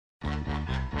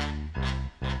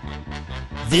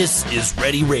This is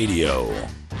Ready Radio,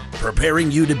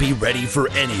 preparing you to be ready for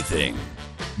anything.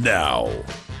 Now,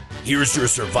 here's your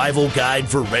survival guide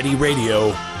for Ready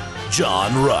Radio,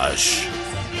 John Rush.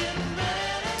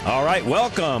 All right,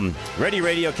 welcome. Ready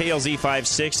Radio, KLZ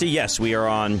 560. Yes, we are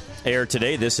on air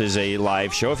today. This is a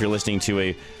live show. If you're listening to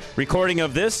a recording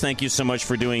of this, thank you so much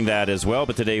for doing that as well.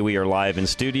 But today we are live in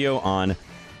studio on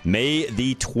May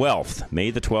the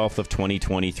 12th of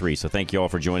 2023. So thank you all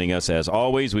for joining us. As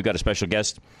always, we've got a special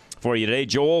guest for you today.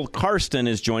 Joel Karsten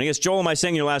is joining us. Joel, am I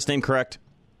saying your last name correct?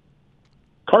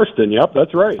 Karsten, yep,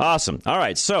 that's right. Awesome. All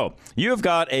right, so you've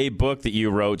got a book that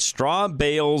you wrote, Straw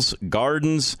Bales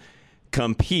Gardens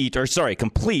Complete,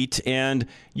 and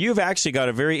you've actually got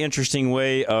a very interesting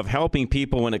way of helping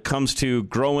people when it comes to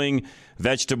growing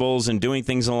vegetables and doing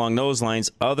things along those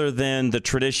lines other than the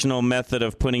traditional method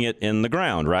of putting it in the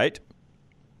ground, right?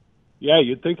 Yeah,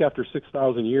 you'd think after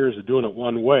 6,000 years of doing it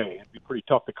one way, it'd be pretty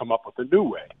tough to come up with a new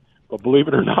way. But believe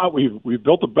it or not, we've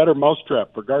built a better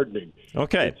mousetrap for gardening.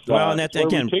 Okay. And that,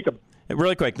 again,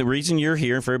 really quick, the reason you're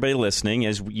here, for everybody listening,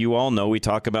 as you all know, we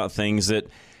talk about things that,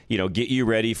 get you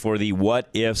ready for the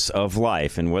what-ifs of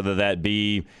life, and whether that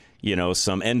be,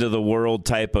 some end-of-the-world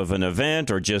type of an event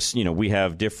or just, we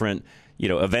have different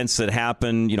events that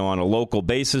happen, on a local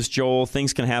basis, Joel.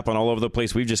 Things can happen all over the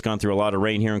place. We've just gone through a lot of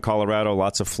rain here in Colorado,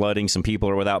 lots of flooding. Some people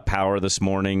are without power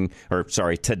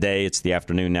today. It's the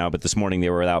afternoon now, but this morning they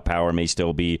were without power, may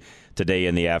still be today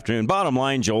in the afternoon. Bottom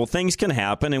line, Joel, things can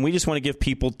happen, and we just want to give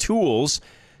people tools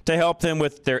to help them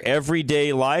with their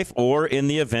everyday life or in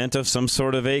the event of some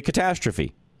sort of a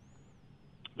catastrophe.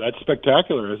 That's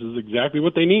spectacular. This is exactly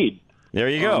what they need. There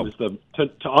you go.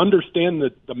 To understand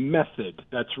the method,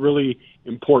 that's really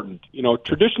important.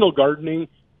 Traditional gardening,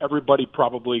 everybody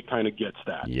probably kind of gets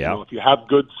that. Yeah. If you have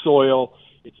good soil,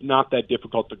 it's not that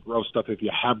difficult to grow stuff. If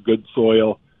you have good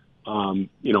soil,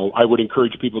 I would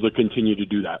encourage people to continue to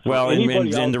do that. Well,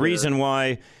 and the reason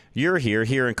why you're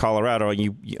here in Colorado,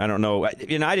 I don't know,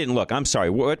 and I didn't look. I'm sorry.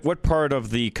 What part of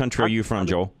the country are you from,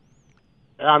 Joel?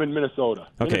 I'm in Minnesota.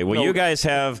 Okay, well, you guys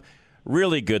have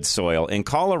really good soil. In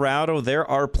Colorado, there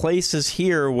are places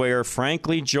here where,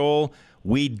 frankly, Joel,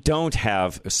 we don't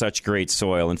have such great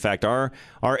soil. In fact, our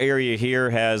area here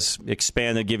has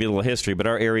expanded. Give you a little history, but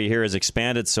our area here has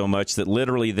expanded so much that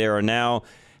literally there are now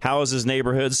houses,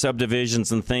 neighborhoods,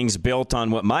 subdivisions, and things built on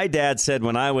what my dad said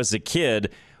when I was a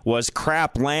kid was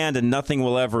crap land and nothing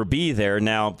will ever be there.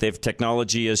 Now,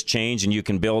 technology has changed and you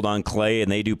can build on clay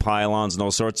and they do pylons and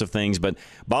all sorts of things. But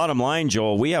bottom line,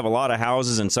 Joel, we have a lot of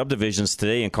houses and subdivisions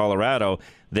today in Colorado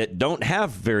that don't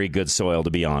have very good soil, to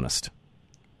be honest.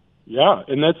 Yeah,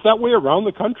 and that's that way around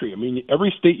the country. I mean,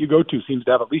 every state you go to seems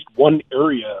to have at least one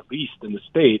area, at least in the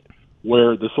state,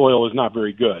 where the soil is not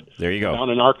very good. There you go. Down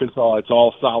in Arkansas, it's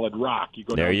all solid rock. You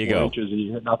go down 4 inches and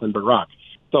you hit nothing but rock.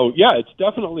 So, yeah, it's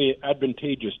definitely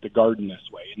advantageous to garden this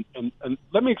way. And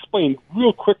let me explain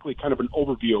real quickly kind of an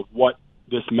overview of what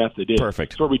this method is.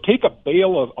 Perfect. So we take a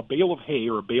bale of hay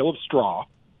or a bale of straw,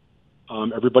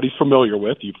 everybody's familiar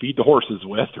with, you feed the horses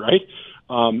with, right?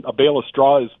 A bale of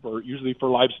straw is usually for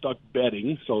livestock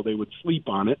bedding, so they would sleep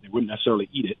on it. They wouldn't necessarily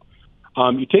eat it.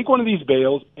 You take one of these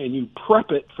bales and you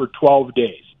prep it for 12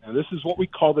 days. Now, this is what we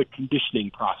call the conditioning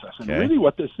process. And really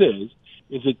what this is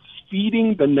it's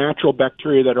feeding the natural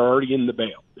bacteria that are already in the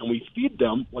bale. And we feed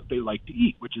them what they like to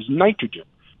eat, which is nitrogen.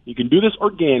 You can do this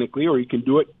organically, or you can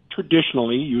do it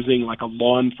traditionally using like a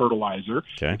lawn fertilizer.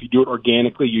 Okay. If you do it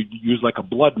organically, you use like a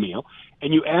blood meal.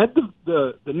 And you add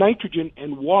the nitrogen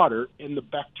and water, and the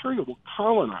bacteria will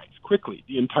colonize quickly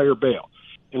the entire bale.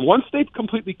 And once they've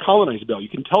completely colonized the bale, you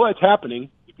can tell that's happening.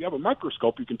 If you have a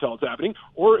microscope, you can tell it's happening.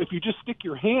 Or if you just stick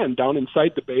your hand down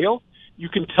inside the bale, you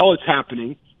can tell it's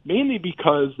happening, mainly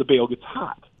because the bale gets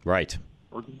hot. Right.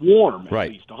 Or warm, at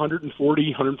right. least, 140,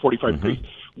 145 degrees.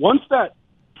 Once that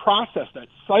process, that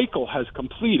cycle has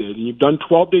completed, and you've done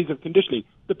 12 days of conditioning,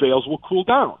 the bales will cool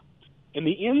down. And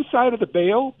the inside of the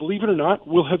bale, believe it or not,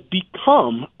 will have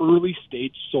become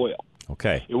early-stage soil.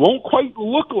 Okay. It won't quite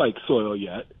look like soil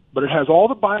yet, but it has all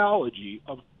the biology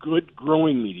of good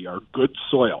growing media or good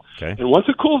soil. Okay. And once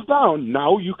it cools down,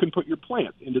 now you can put your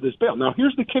plants into this bale. Now,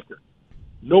 here's the kicker.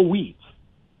 No weeds.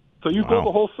 So you go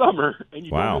the whole summer, and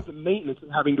you don't have the maintenance of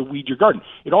having to weed your garden.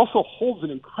 It also holds an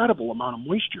incredible amount of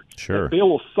moisture. Sure. The bale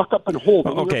will suck up and hold.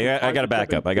 Okay, I got to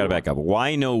back up.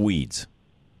 Why no weeds?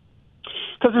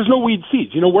 Because there's no weed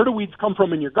seeds. Where do weeds come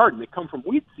from in your garden? They come from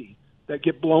weed seeds that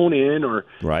get blown in or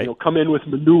come in with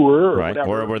manure or whatever.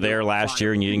 Or were there last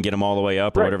year and you didn't get them all the way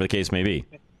up or whatever the case may be.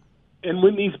 And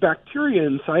when these bacteria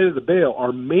inside of the bale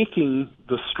are making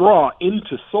the straw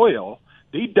into soil,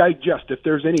 they digest. If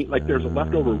there's any, like there's a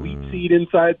leftover wheat seed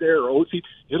inside there or oat seed,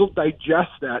 it'll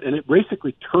digest that, and it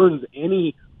basically turns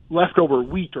any leftover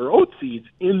wheat or oat seeds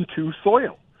into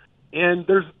soil. And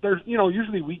there's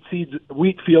usually wheat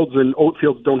fields and oat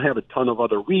fields don't have a ton of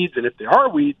other weeds, and if they are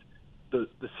weeds, the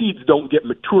seeds don't get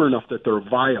mature enough that they're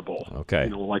viable. Okay,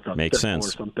 like a makes sense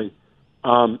or something.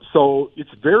 So it's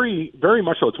very, very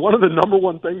much so. It's one of the number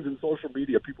one things in social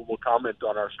media. People will comment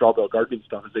on our straw bale gardening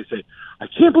stuff as they say, "I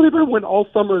can't believe I went all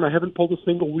summer and I haven't pulled a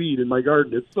single weed in my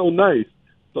garden. It's so nice."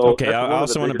 So okay, I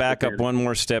also want to back up one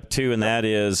more step too, and that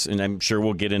is, and I'm sure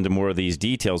we'll get into more of these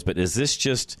details, but is this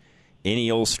just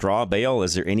any old straw bale?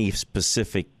 Is there any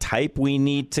specific type we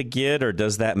need to get, or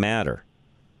does that matter?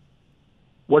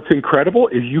 What's incredible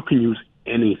is you can use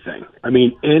anything. I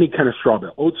mean, any kind of straw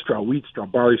bale, oat straw, wheat straw,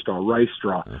 barley straw, rice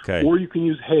straw. Okay. Or you can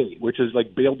use hay, which is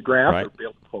like baled grass Right. or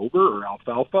baled clover or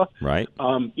alfalfa. Right.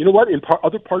 You know what? In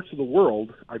other parts of the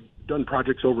world, I've done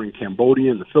projects over in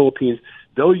Cambodia and the Philippines,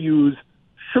 they'll use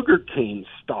sugarcane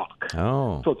stalk.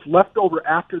 Oh. So it's left over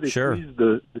after they Sure. squeeze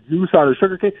the juice out of the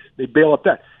sugarcane, they bale up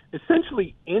that.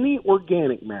 Essentially, any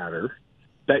organic matter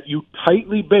that you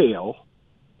tightly bale,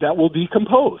 that will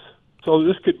decompose. So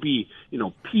this could be,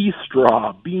 pea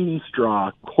straw, bean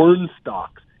straw, corn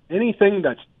stalks, anything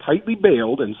that's tightly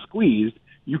baled and squeezed,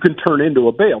 you can turn into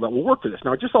a bale that will work for this.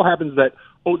 Now, it just so happens that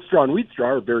oat straw and wheat straw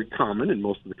are very common in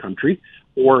most of the country,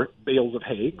 or bales of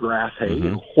hay, grass hay,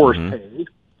 horse hay,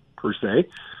 per se.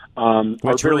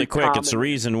 Which really quick, common. It's the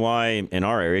reason why in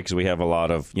our area, because we have a lot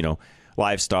of,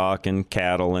 livestock and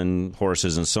cattle and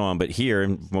horses and so on. But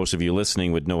here, most of you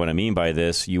listening would know what I mean by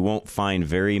this, you won't find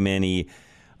very many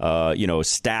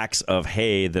stacks of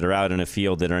hay that are out in a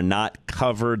field that are not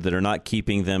covered, that are not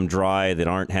keeping them dry, that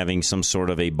aren't having some sort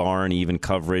of a barn even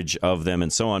coverage of them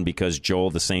and so on, because, Joel,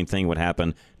 the same thing would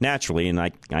happen naturally. And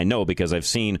I know because I've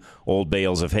seen old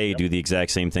bales of hay do the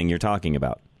exact same thing you're talking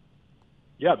about.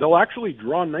 Yeah, they'll actually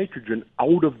draw nitrogen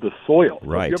out of the soil.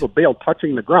 Right. So if you have a bale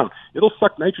touching the ground, it'll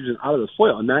suck nitrogen out of the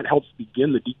soil, and that helps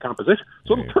begin the decomposition.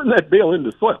 So it'll turn that bale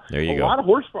into soil. There you go. A lot of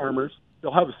horse farmers,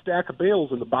 they'll have a stack of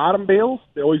bales, and the bottom bales,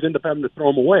 they always end up having to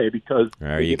throw them away because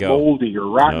they get moldy or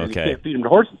rotten, and you can't feed them to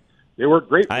horses. They work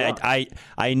great for us.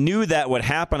 I knew that would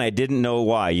happen. I didn't know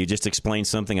why. You just explained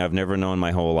something I've never known my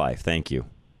whole life. Thank you.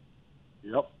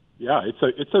 Yep. Yeah,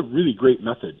 it's a really great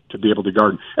method to be able to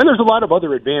garden. And there's a lot of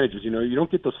other advantages. You don't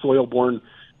get the soil-borne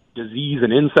disease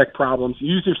and insect problems.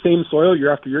 You use your same soil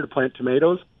year after year to plant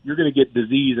tomatoes, you're going to get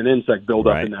disease and insect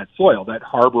buildup in that soil, that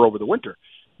harbor over the winter.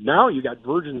 Now you got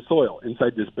virgin soil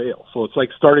inside this bale. So it's like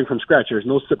starting from scratch. There's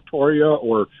no septoria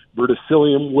or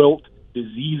verticillium wilt,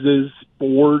 diseases,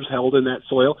 spores held in that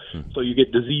soil. So you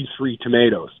get disease-free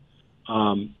tomatoes.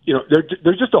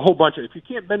 There's just a whole bunch of, if you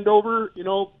can't bend over,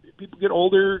 people get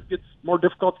older, it gets more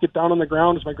difficult to get down on the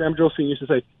ground. As my Grandma Josephine used to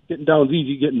say, getting down is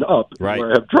easy, getting up is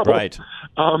where I have trouble. Right.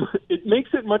 It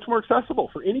makes it much more accessible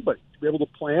for anybody to be able to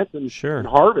plant and Sure.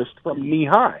 harvest from knee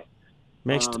high.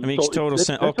 Makes total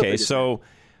sense. Okay, so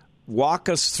walk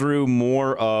us through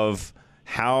more of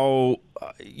how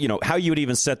how you would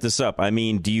even set this up. I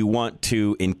mean, do you want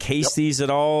to encase these at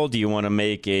all? Do you want to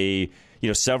make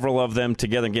several of them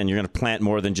together? Again, you're going to plant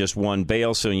more than just one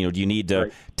bale, so do you need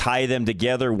to tie them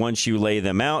together once you lay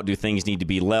them out? Do things need to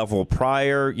be level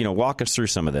prior? Walk us through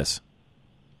some of this.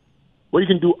 Well, you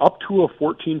can do up to a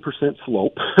 14%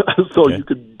 slope, so you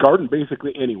could garden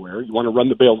basically anywhere. You want to run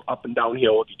the bales up and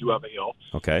downhill if you do have a hill.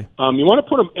 Okay. You want to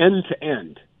put them end to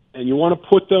end, and you want to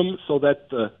put them so that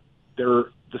the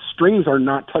strings are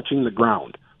not touching the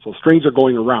ground. So strings are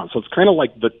going around. So it's kind of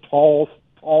like the tall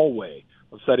way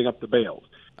of setting up the bales.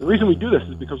 The reason we do this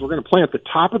is because we're going to plant the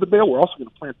top of the bale. We're also going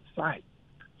to plant the sides.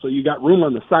 So you got room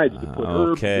on the sides to put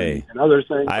herbs and other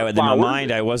things. In my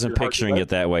mind, I wasn't picturing it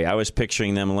that way. I was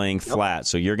picturing them laying flat.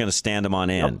 So you're going to stand them on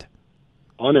end.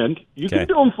 On end. You can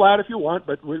do them flat if you want,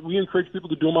 but we encourage people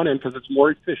to do them on end because it's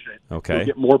more efficient. Okay. You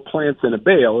get more plants in a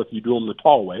bale if you do them the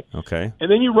tall way. Okay.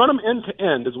 And then you run them end to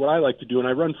end is what I like to do, and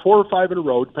I run 4 or 5 in a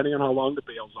row, depending on how long the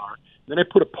bales are. Then I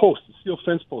put a steel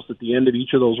fence post at the end of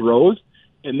each of those rows.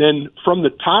 And then from the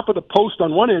top of the post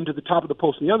on one end to the top of the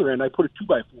post on the other end, I put a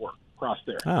 2x4 across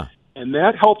there. And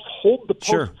that helps hold the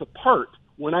posts apart.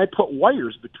 When I put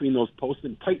wires between those posts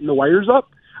and tighten the wires up,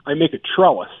 I make a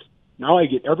trellis. Now I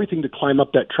get everything to climb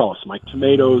up that trellis. My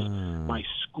tomatoes, my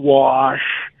squash,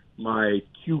 my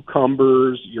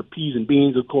cucumbers, your peas and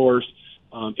beans, of course.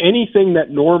 Anything that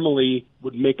normally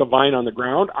would make a vine on the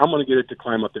ground, I'm going to get it to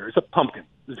climb up there. It's a pumpkin.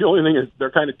 The only thing is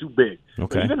they're kind of too big.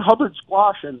 Okay. But even Hubbard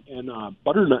squash and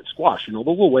butternut squash, those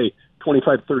will weigh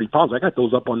 25, 30 pounds. I got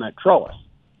those up on that trellis.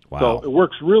 Wow. So it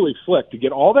works really slick to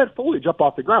get all that foliage up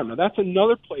off the ground. Now, that's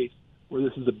another place where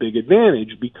this is a big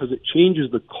advantage because it changes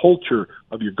the culture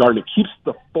of your garden. It keeps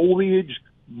the foliage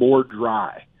more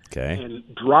dry. Okay. And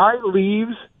dry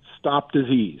leaves stop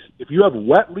disease. If you have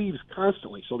wet leaves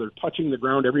constantly, so they're touching the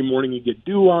ground every morning, you get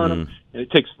dew on them, and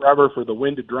it takes forever for the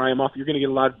wind to dry them off, you're going to get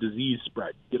a lot of disease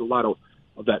spread. You get a lot of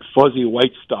that fuzzy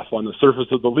white stuff on the surface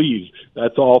of the leaves.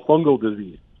 That's all fungal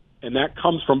disease. And that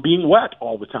comes from being wet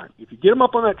all the time. If you get them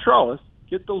up on that trellis,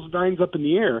 get those vines up in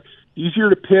the air,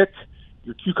 easier to pick.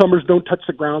 Your cucumbers don't touch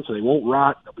the ground, so they won't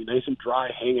rot. They'll be nice and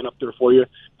dry, hanging up there for you.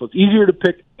 So it's easier to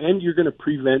pick, and you're going to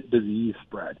prevent disease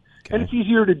spread. Okay. And it's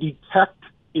easier to detect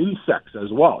insects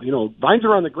as well. You know, vines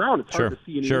are on the ground. It's hard to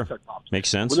see any insect problems. Makes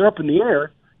sense. When they're up in the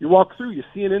air, you walk through, you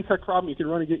see an insect problem, you can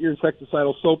run and get your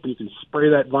insecticidal soap, and you can spray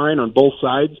that vine on both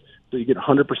sides so you get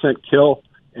 100% kill.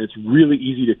 And it's really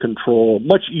easy to control,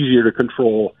 much easier to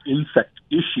control insect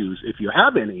issues, if you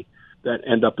have any, that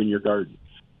end up in your garden.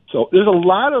 So there's a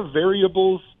lot of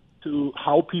variables to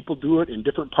how people do it in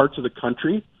different parts of the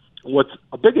country. What's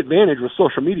a big advantage with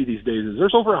social media these days is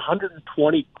there's over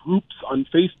 120 groups on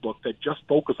Facebook that just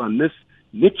focus on this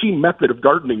niche method of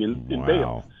gardening in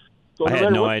bales. So I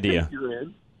had no idea.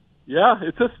 Yeah,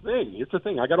 it's a thing. It's a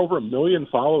thing. I got over 1 million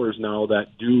followers now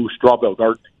that do straw bale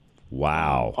gardening.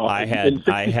 Wow. I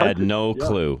had no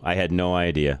clue. I had no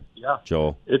idea. Yeah.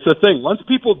 Joel. It's a thing. Once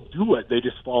people do it, they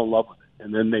just fall in love with it.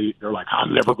 And then they're like,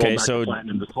 I'm never going back to planting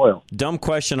in the soil. Dumb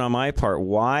question on my part.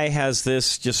 Why has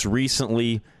this just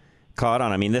recently caught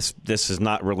on? I mean, this is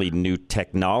not really new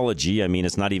technology. I mean,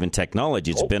 it's not even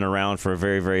technology. It's been around for a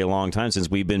very, very long time.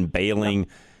 Since we've been baling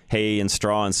hay and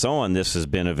straw and so on, this has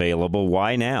been available.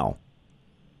 Why now?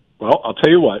 Well, I'll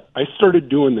tell you what. I started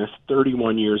doing this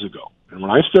 31 years ago. And when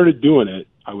I started doing it,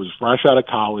 I was fresh out of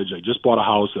college. I just bought a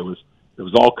house. It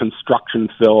was all construction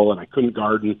fill, and I couldn't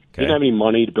garden. Didn't have any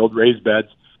money to build raised beds.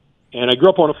 And I grew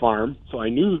up on a farm, so I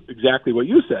knew exactly what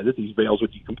you said, that these bales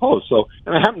would decompose.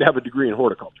 And I happen to have a degree in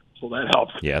horticulture, so that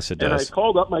helps. Yes, it does. And I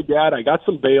called up my dad. I got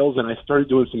some bales, and I started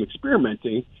doing some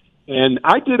experimenting. And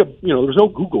I did there was no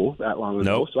Google that long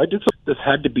ago, so I did something. This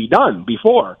had to be done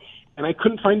before, and I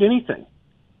couldn't find anything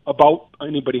about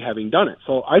anybody having done it.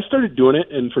 So I started doing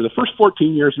it, and for the first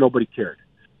 14 years, nobody cared.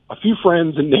 A few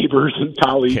friends and neighbors and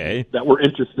colleagues that were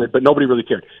interested, but nobody really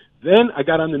cared. Then I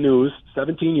got on the news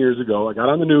 17 years ago. I got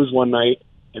on the news one night,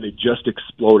 and it just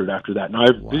exploded after that. Now,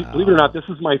 believe it or not, this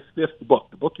is my 5th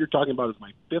book. The book you're talking about is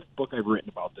my 5th book I've written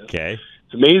about this. Okay.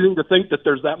 It's amazing to think that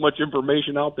there's that much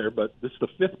information out there, but this is the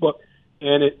 5th book.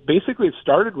 And it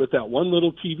started with that one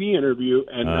little TV interview,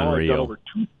 and now I've done over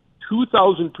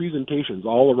 2,000 presentations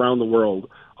all around the world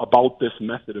about this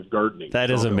method of gardening. That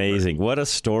is amazing. What a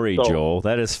story, Joel.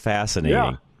 That is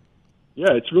fascinating. Yeah,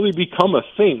 it's really become a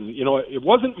thing. You know, it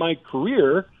wasn't my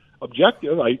career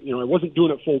objective. I wasn't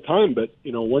doing it full time, but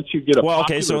once you get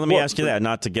a so let me ask you that,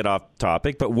 not to get off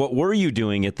topic, but what were you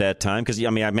doing at that time? Because I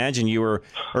imagine you were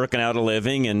working out a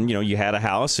living, and you had a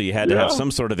house, so you had to have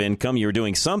some sort of income. You were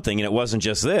doing something, and it wasn't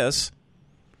just this.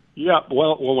 Yeah,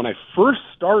 well, when I first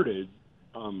started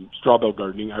straw bale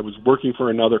gardening, I was working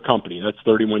for another company. That's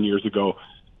 31 years ago.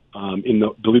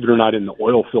 Believe it or not, in the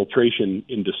oil filtration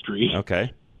industry.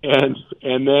 Okay. And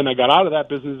then I got out of that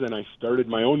business, and I started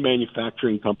my own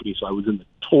manufacturing company. So I was in the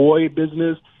toy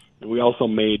business, and we also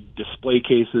made display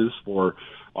cases for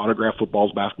autographed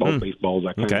footballs, basketballs, baseballs,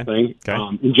 that kind of thing.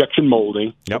 Okay. Injection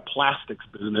molding, the plastics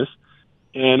business.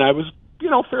 And I was,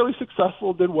 fairly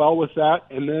successful, did well with that,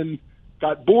 and then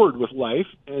got bored with life.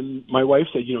 And my wife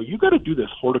said, you got to do this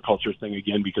horticulture thing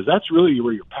again, because that's really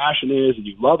where your passion is, and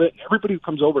you love it. And everybody who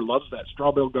comes over loves that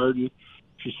straw bale garden.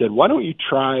 She said, why don't you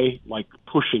try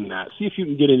pushing that, see if you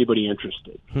can get anybody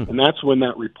interested. And that's when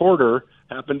that reporter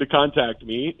happened to contact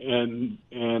me,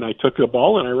 and I took the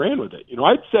ball and I ran with it.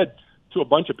 I'd said to a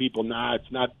bunch of people,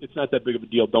 it's not that big of a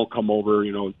deal. Don't come over.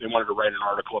 They wanted to write an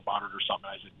article about it or something.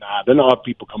 I said, then I'll have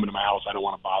people coming to my house. I don't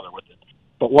want to bother with it.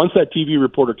 But once that TV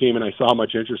reporter came and I saw how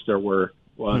much interest there was,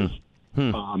 and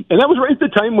that was right at the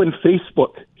time when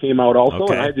Facebook came out also.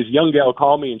 Okay. And I had this young gal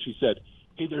call me, and she said,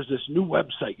 hey, there's this new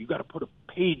website. You got to put a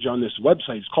page on this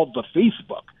website. It's called the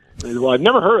Facebook. And I said, well, I've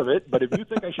never heard of it, but if you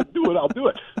think I should do it, I'll do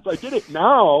it. So I did it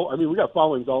now. We got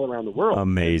followings all around the world.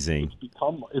 Amazing.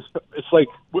 It's like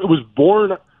it was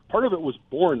born. Part of it was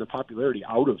born, the popularity,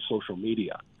 out of social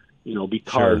media.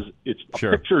 Because it's a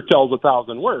picture tells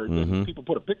 1,000 words. Mm-hmm. And people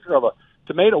put a picture of a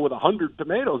tomato with 100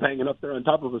 tomatoes hanging up there on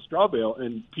top of a straw bale,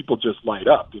 and people just light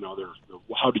up.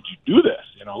 How did you do this?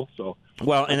 So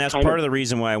well, and that's part of the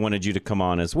reason why I wanted you to come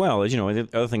on as well. Is the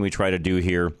other thing we try to do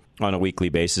here on a weekly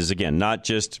basis, again, not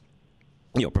just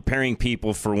preparing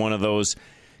people for one of those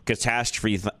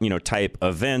catastrophe type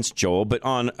events, Joel, but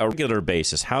on a regular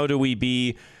basis. How do we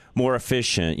be more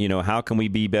efficient? How can we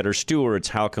be better stewards?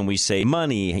 How can we save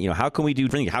money? How can we do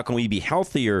things? How can we be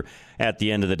healthier at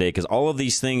the end of the day? Because all of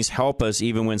these things help us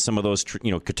even when some of those,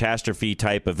 catastrophe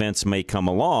type events may come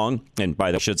along. And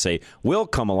by the way, I should say will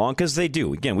come along, because they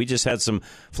do. Again, we just had some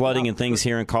flooding and things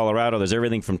here in Colorado. There's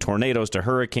everything from tornadoes to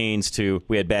hurricanes to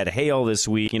we had bad hail this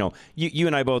week. You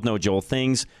and I both know, Joel,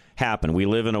 things happen. We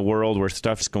live in a world where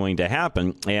stuff's going to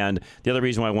happen. And the other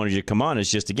reason why I wanted you to come on is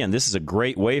just, again, this is a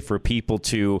great way for people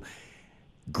to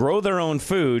grow their own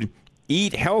food,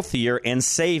 eat healthier, and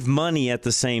save money at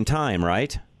the same time,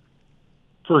 right?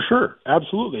 For sure.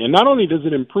 Absolutely. And not only does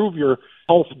it improve your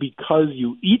health because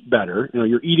you eat better,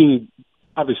 you're eating,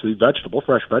 obviously,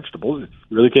 fresh vegetables.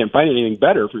 You really can't find anything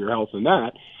better for your health than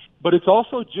that. But it's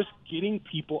also just getting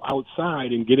people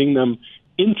outside and getting them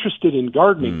interested in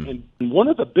gardening. And one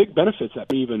of the big benefits that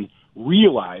we even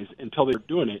realize until they're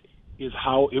doing it is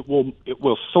how it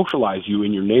will socialize you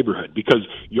in your neighborhood, because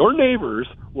your neighbors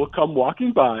will come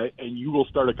walking by and you will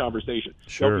start a conversation.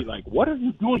 Sure. They'll be like, what are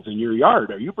you doing in your yard?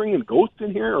 Are you bringing goats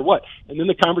in here or what? And then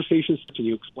the conversation starts and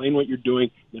you explain what you're doing.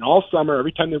 And all summer,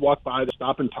 every time they walk by, they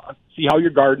stop and talk, see how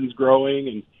your garden's growing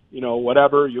and,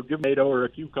 whatever. You'll give a tomato or a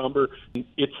cucumber. And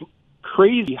it's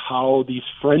crazy how these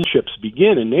friendships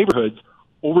begin in neighborhoods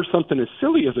over something as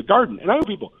silly as a garden. And I know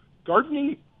people,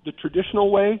 gardening the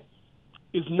traditional way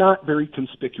is not very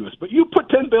conspicuous. But you put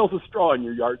 10 bales of straw in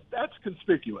your yard, that's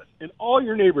conspicuous. And all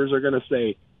your neighbors are going to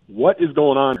say, what is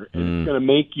going on here? And it's going to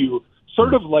make you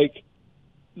sort of like,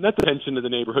 not the attention to the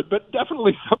neighborhood, but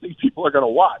definitely something people are going to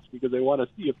watch because they want to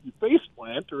see if you face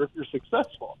plant or if you're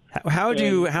successful. How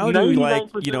do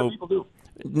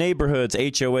neighborhoods,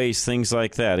 HOAs, things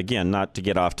like that, again, not to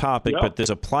get off topic, but this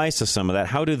applies to some of that.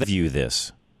 How do they view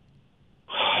this?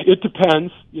 It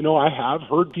depends. I have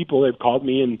heard people, they've called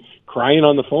me and crying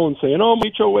on the phone saying,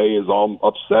 my HOA is all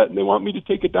upset and they want me to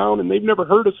take it down and they've never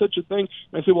heard of such a thing.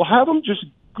 And I say, well, have them just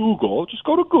go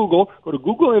to Google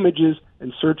Images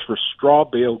and search for straw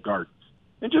bale gardens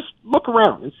and just look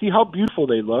around and see how beautiful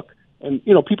they look. And,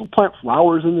 people plant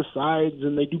flowers in the sides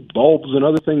and they do bulbs and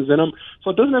other things in them.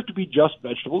 So it doesn't have to be just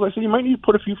vegetables. I said you might need to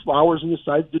put a few flowers in the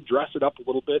sides to dress it up a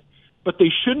little bit. But they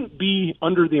shouldn't be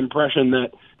under the impression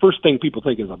that first thing people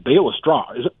think is a bale of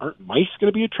straw. Aren't mice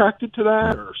going to be attracted to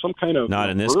that or some kind of not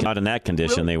in that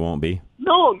condition? Really? They won't be.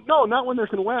 No, not when they're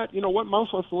wet. What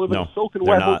mouse wants to live in a soaking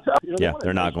wet hotel?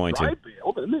 They're not going to.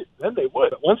 Bale, then they would.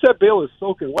 But once that bale is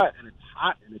soaking wet and it's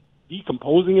hot and it's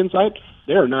decomposing inside,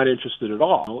 they're not interested at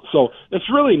all. So that's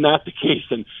really not the case.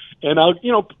 And I'll,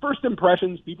 first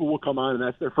impressions, people will come on and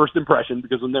that's their first impression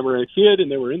because when they were a kid and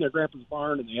they were in their grandpa's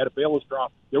barn and they had a bale of straw,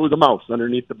 there was a mouse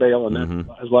underneath the bale and that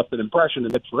has left an impression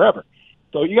and it's forever.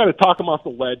 So you got to talk them off the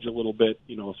ledge a little bit.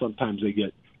 Sometimes they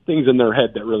get things in their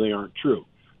head that really aren't true.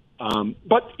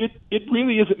 But it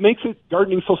really is, it makes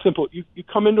gardening so simple. You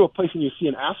come into a place and you see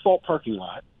an asphalt parking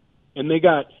lot and they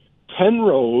got 10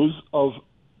 rows of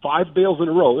 5 bales in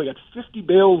a row. They got 50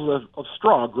 bales of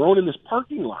straw grown in this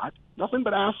parking lot, nothing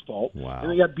but asphalt. Wow.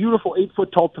 And they got beautiful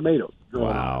 8-foot tall tomatoes.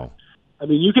 Wow. I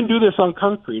mean, you can do this on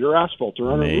concrete or asphalt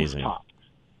or on a rooftop.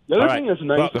 The other thing that's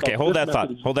nice. Well, okay, hold that thought.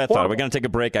 We're going to take a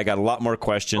break. I got a lot more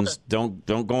questions. Okay.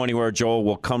 Don't go anywhere, Joel.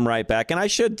 We'll come right back. And I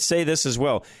should say this as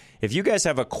well. If you guys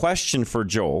have a question for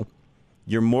Joel,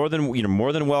 you're more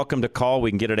than welcome to call. We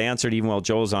can get it answered even while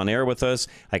Joel's on air with us.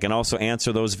 I can also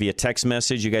answer those via text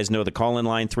message. You guys know the call-in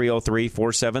line,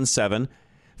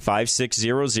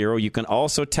 303-477-5600. You can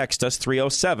also text us,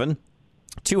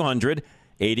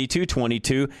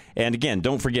 307-200-8222. And again,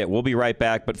 don't forget, we'll be right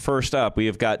back. But first up, we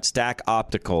have got Stack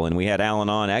Optical, and we had Alan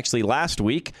on actually last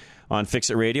week on Fix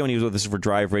It Radio, and he was with us for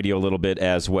Drive Radio a little bit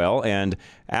as well. And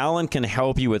Alan can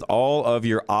help you with all of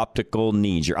your optical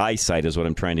needs. Your eyesight is what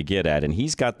I'm trying to get at. And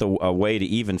he's got a way to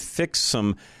even fix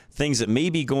some things that may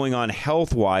be going on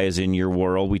health-wise in your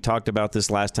world. We talked about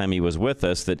this last time he was with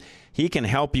us, that he can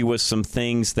help you with some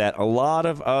things that a lot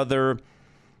of other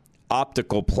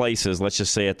optical places, let's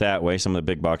just say it that way, some of the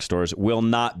big box stores, will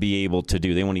not be able to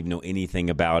do. They won't even know anything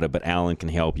about it, but Alan can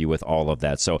help you with all of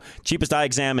that. So cheapest eye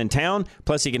exam in town,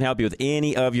 plus he can help you with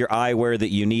any of your eyewear that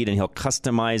you need, and he'll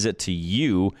customize it to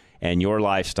you and your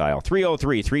lifestyle.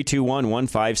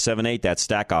 303-321-1578, that's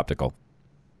Stack Optical.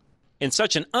 In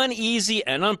such an uneasy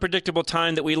and unpredictable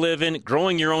time that we live in,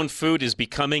 growing your own food is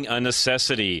becoming a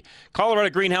necessity.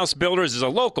 Colorado Greenhouse Builders is a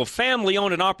local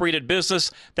family-owned and operated business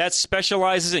that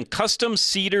specializes in custom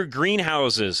cedar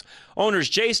greenhouses. Owners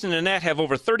Jason and Annette have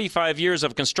over 35 years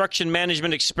of construction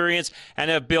management experience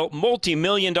and have built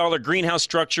multi-million-dollar greenhouse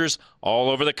structures all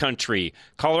over the country.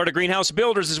 Colorado Greenhouse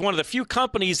Builders is one of the few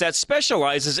companies that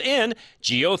specializes in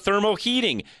geothermal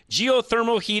heating.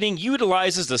 Geothermal heating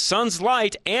utilizes the sun's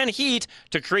light and heat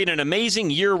to create an amazing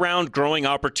year-round growing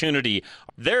opportunity.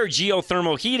 Their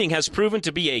geothermal heating has proven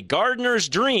to be a gardener's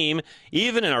dream,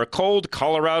 even in our cold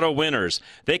Colorado winters.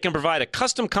 They can provide a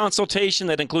custom consultation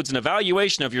that includes an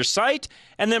evaluation of your site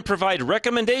and then provide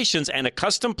recommendations and a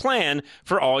custom plan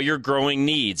for all your growing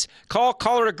needs. Call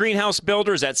Colorado Greenhouse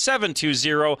Builders at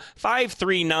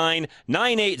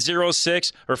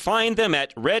 720-539-9806 or find them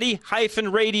at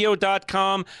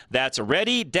ready-radio.com. That's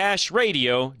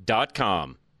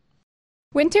ready-radio.com.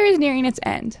 Winter is nearing its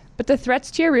end, but the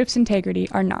threats to your roof's integrity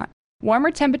are not.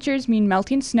 Warmer temperatures mean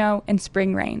melting snow and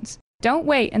spring rains. Don't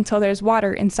wait until there's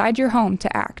water inside your home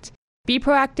to act. Be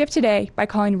proactive today by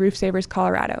calling Roof Savers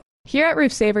Colorado. Here at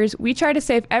Roof Savers, we try to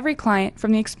save every client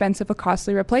from the expense of a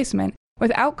costly replacement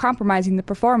without compromising the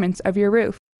performance of your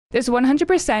roof. This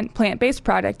 100% plant-based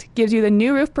product gives you the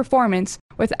new roof performance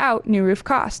without new roof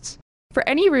costs. For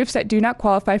any roofs that do not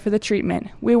qualify for the treatment,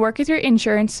 we work with your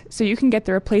insurance so you can get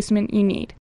the replacement you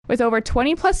need. With over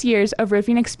 20 plus years of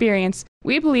roofing experience,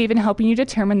 we believe in helping you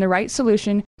determine the right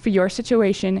solution for your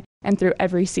situation and through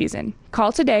every season.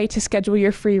 Call today to schedule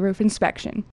your free roof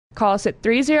inspection. Call us at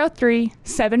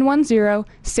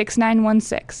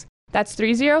 303-710-6916. That's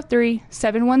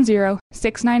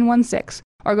 303-710-6916.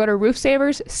 Or go to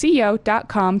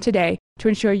roofsaversco.com today to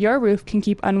ensure your roof can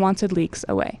keep unwanted leaks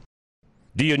away.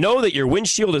 Do you know that your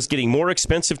windshield is getting more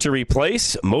expensive to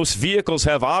replace? Most vehicles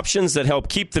have options that help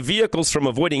keep the vehicles from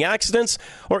avoiding accidents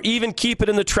or even keep it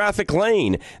in the traffic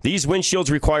lane. These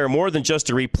windshields require more than just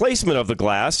a replacement of the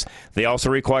glass. They also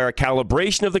require a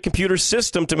calibration of the computer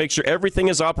system to make sure everything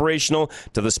is operational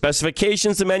to the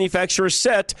specifications the manufacturer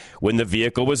set when the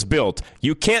vehicle was built.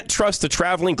 You can't trust a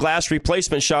traveling glass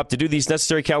replacement shop to do these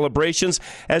necessary calibrations,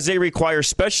 as they require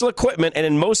special equipment and,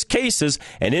 in most cases,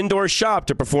 an indoor shop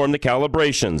to perform the calibration.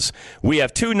 We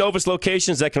have 2 Novus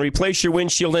locations that can replace your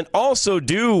windshield and also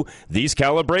do these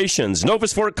calibrations.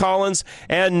 Novus Fort Collins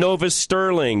and Novus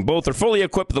Sterling. Both are fully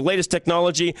equipped with the latest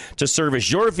technology to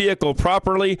service your vehicle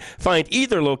properly. Find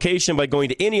either location by going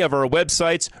to any of our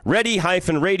websites,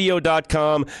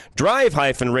 ready-radio.com,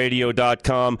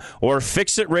 drive-radio.com, or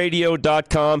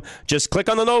fixitradio.com. Just click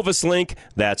on the Novus link.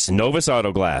 That's Novus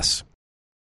Auto Glass.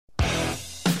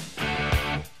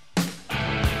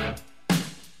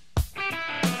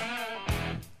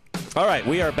 All right,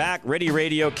 we are back. Ready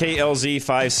Radio, KLZ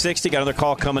 560. Got another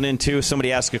call coming in, too.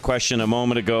 Somebody asked a question a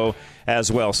moment ago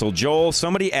as well. So, Joel,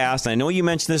 somebody asked, I know you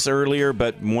mentioned this earlier,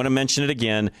 but want to mention it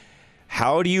again.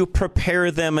 How do you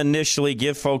prepare them initially?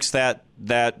 Give folks that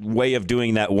way of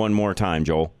doing that one more time,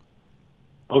 Joel.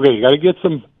 Okay, you got to get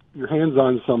your hands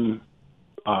on some.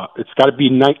 It's got to be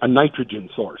a nitrogen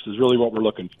source is really what we're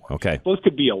looking for. Okay. So this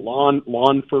could be a lawn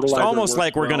fertilizer. It's almost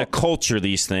like we're going to culture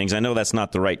these things. I know that's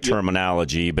not the right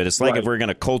terminology, but it's like if we're going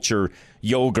to culture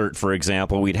yogurt, for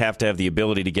example, we'd have to have the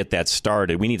ability to get that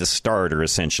started. We need a starter,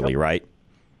 essentially, right?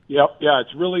 Yep. Yeah,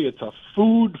 it's a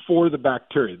food for the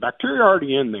bacteria. The bacteria are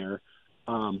already in there,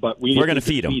 but we're going to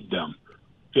feed them.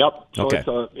 Yep. So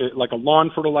it's like a lawn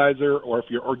fertilizer, or if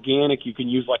you're organic, you can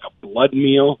use like a blood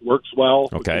meal. Works well.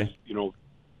 Okay. Which is,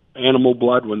 animal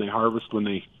blood when they harvest, when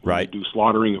they do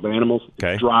slaughtering of animals.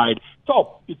 Okay. It's dried.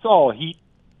 It's all heat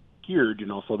cured,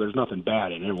 so there's nothing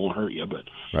bad in it. It won't hurt you, but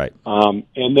right.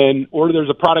 And then, or there's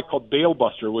a product called Bale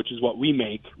Buster, which is what we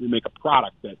make. We make a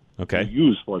product that we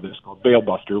use for this called Bale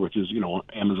Buster, which is on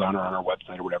Amazon or on our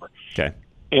website or whatever. Okay.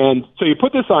 And so you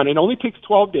put this on. It only takes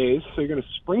 12 days. So you're going to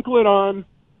sprinkle it on,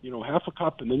 half a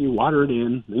cup, and then you water it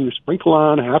in. Then you sprinkle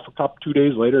on half a cup 2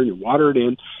 days later, and you water it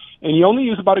in. And you only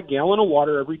use about a gallon of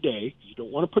water every day. You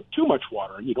don't want to put too much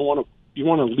water in. You want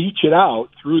to leach it out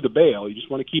through the bale. You just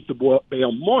want to keep the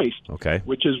bale moist. Okay.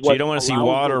 Which is what. So you don't want to see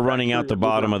water running out the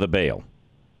bottom of the bale.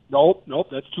 Nope,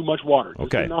 that's too much water.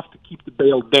 Just enough to keep the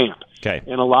bale damp. Okay.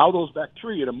 And allow those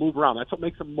bacteria to move around. That's what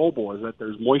makes them mobile, is that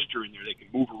there's moisture in there. They can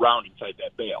move around inside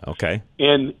that bale. Okay.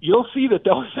 And you'll see that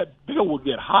that bale will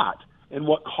get hot. And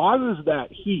what causes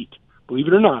that heat, believe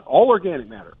it or not, all organic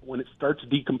matter, when it starts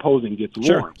decomposing, gets warm.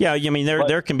 Sure. Yeah, I mean,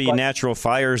 there can be natural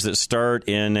fires that start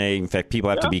in fact, people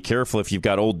have to be careful if you've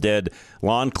got old dead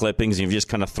lawn clippings and you've just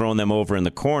kind of thrown them over in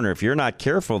the corner. If you're not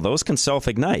careful, those can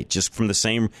self-ignite just from the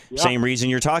same reason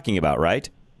you're talking about, right?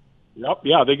 Yep,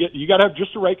 yeah. You got to have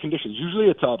just the right conditions. Usually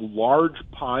it's a large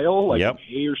pile, like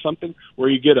hay or something, where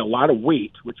you get a lot of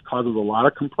weight, which causes a lot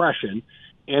of compression.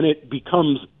 and it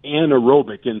becomes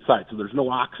anaerobic inside, so there's no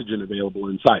oxygen available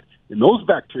inside. And those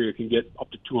bacteria can get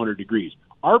up to 200 degrees.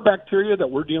 Our bacteria that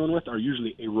we're dealing with are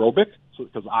usually aerobic, so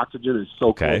because oxygen is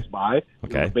so close by.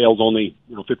 The bale's only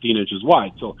 15 inches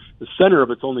wide, so the center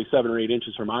of it's only 7 or 8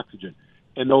 inches from oxygen.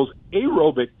 And those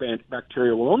aerobic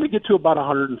bacteria will only get to about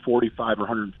 145 or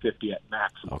 150 at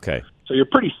maximum. Okay. So you're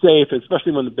pretty safe,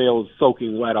 especially when the bale is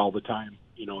soaking wet all the time.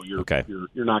 You're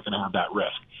not going to have that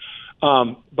risk.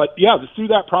 But yeah, through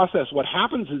that process, what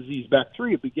happens is these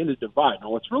bacteria begin to divide. Now,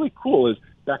 what's really cool is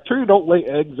bacteria don't lay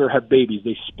eggs or have babies.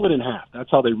 They split in half.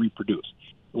 That's how they reproduce.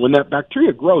 And when that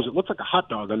bacteria grows, it looks like a hot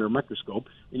dog under a microscope,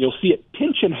 and you'll see it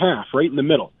pinch in half right in the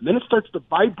middle. And then it starts to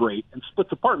vibrate and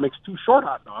splits apart, makes two short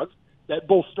hot dogs that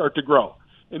both start to grow.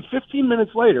 And 15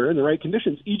 minutes later, in the right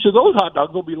conditions, each of those hot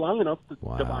dogs will be long enough to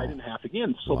divide in half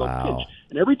again. So they'll pinch.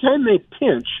 And every time they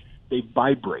pinch, they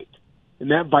vibrate.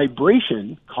 And that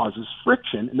vibration causes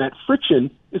friction, and that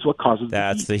friction is what causes the heat.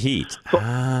 That's the heat. So,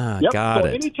 got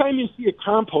it. Anytime you see a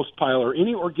compost pile or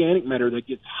any organic matter that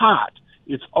gets hot,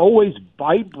 it's always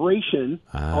vibration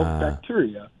of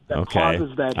bacteria that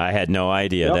causes that. I had no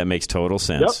idea. That makes total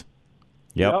sense.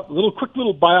 Yep. Quick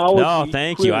little biology. No,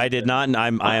 thank you. I did not. I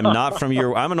am not from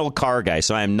your. I'm an old car guy,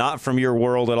 so I am not from your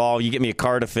world at all. You get me a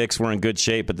car to fix, we're in good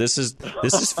shape. But this is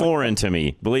foreign to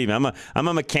me. Believe me, I'm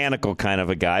a mechanical kind of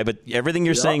a guy. But everything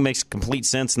you're saying makes complete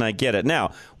sense, and I get it.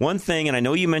 Now, one thing, and I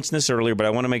know you mentioned this earlier, but I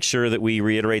want to make sure that we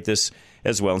reiterate this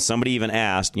as well. And somebody even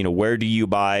asked, where do you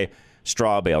buy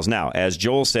straw bales? Now, as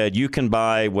Joel said, you can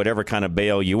buy whatever kind of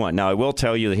bale you want. Now, I will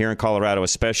tell you that here in Colorado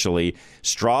especially,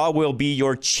 straw will be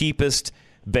your cheapest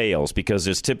bales because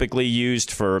it's typically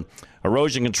used for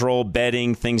erosion control,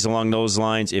 bedding, things along those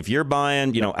lines. If you're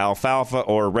buying, alfalfa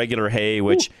or regular hay,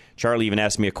 which Charlie even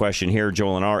asked me a question here,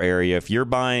 Joel, in our area, if you're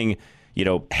buying,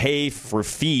 hay for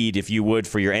feed, if you would,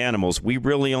 for your animals, we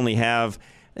really only have,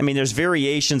 there's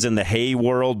variations in the hay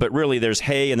world, but really there's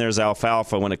hay and there's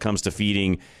alfalfa when it comes to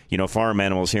feeding, farm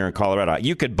animals here in Colorado.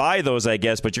 You could buy those, I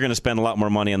guess, but you're going to spend a lot more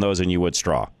money on those than you would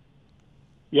straw.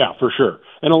 Yeah, for sure.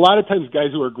 And a lot of times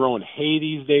guys who are growing hay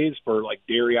these days for like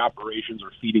dairy operations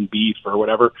or feeding beef or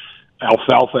whatever,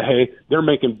 alfalfa hay, they're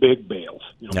making big bales,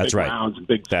 That's big right. rounds and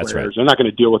big squares. That's right. They're not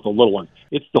going to deal with the little ones.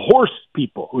 It's the horse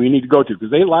people who you need to go to because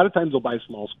they a lot of times will buy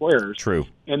small squares. True.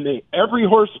 And every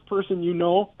horse person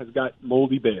has got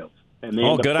moldy bales. And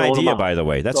they good idea, by the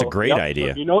way. That's a great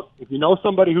idea. So if you know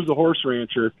somebody who's a horse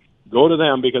rancher, go to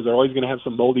them because they're always going to have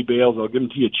some moldy bales. They'll give them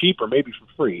to you cheap or maybe for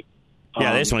free.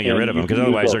 Yeah, they just want to get rid of them because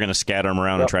otherwise they're going to scatter them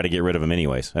around and try to get rid of them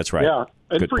anyways. That's right. Yeah,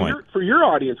 and good point. For your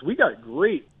audience, we got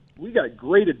great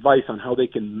advice on how they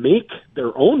can make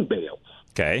their own bales.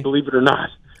 Okay. Believe it or not,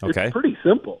 it's pretty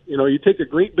simple. You take a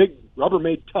great big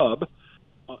Rubbermaid tub,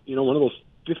 one of those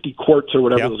 50 quarts or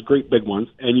whatever, those great big ones,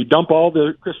 and you dump all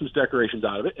the Christmas decorations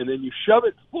out of it, and then you shove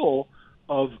it full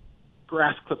of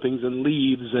grass clippings and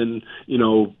leaves and,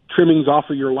 trimmings off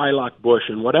of your lilac bush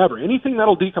and whatever, anything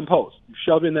that'll decompose. You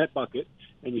shove in that bucket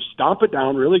and you stomp it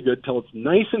down really good till it's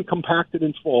nice and compacted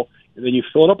and full, and then you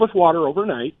fill it up with water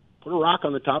overnight, put a rock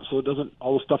on the top so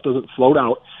all the stuff doesn't float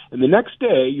out, and the next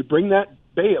day you bring that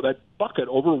bucket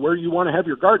over where you want to have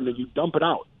your garden and you dump it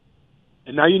out.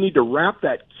 And now you need to wrap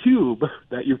that cube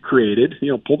that you've created,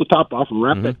 pull the top off and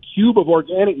wrap that cube of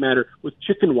organic matter with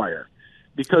chicken wire.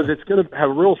 Because it's going to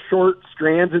have real short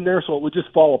strands in there, so it would just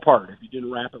fall apart if you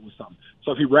didn't wrap it with something.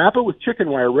 So if you wrap it with chicken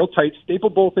wire real tight, staple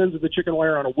both ends of the chicken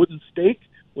wire on a wooden stake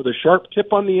with a sharp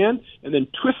tip on the end, and then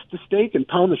twist the stake and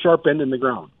pound the sharp end in the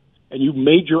ground. And you've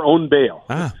made your own bale.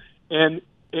 And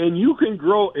you can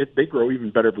grow it. They grow even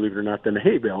better, believe it or not, than a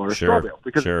hay bale or a straw bale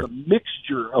because it's a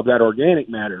mixture of that organic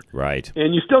matter. Right.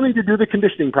 And you still need to do the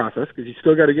conditioning process because you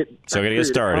still got to get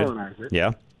started.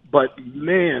 Yeah. But,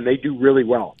 man, they do really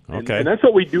well. And that's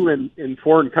what we do in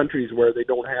foreign countries where they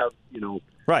don't have,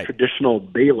 traditional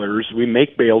balers. We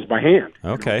make bales by hand.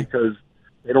 Because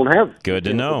they don't have good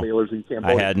to know. Balers in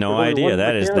Cambodia. I had no idea.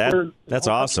 That's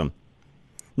awesome.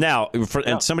 Now,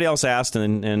 and somebody else asked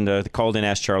and called in,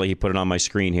 asked Charlie. He put it on my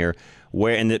screen here.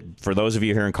 For those of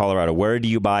you here in Colorado, where do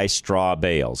you buy straw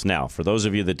bales? Now, for those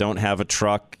of you that don't have a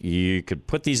truck, you could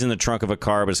put these in the trunk of a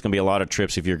car, but it's going to be a lot of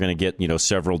trips if you're going to get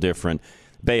several different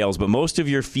bales. But most of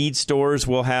your feed stores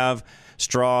will have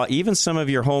straw. Even some of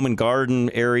your home and garden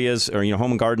areas or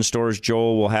home and garden stores,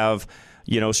 Joel, will have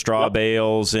straw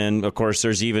bales. And of course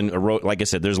there's even like I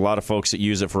said, there's a lot of folks that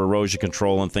use it for erosion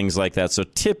control and things like that. So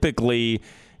typically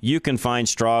you can find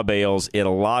straw bales at a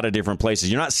lot of different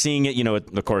places. You're not seeing it,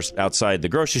 of course, outside the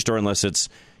grocery store unless it's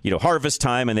harvest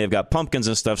time and they've got pumpkins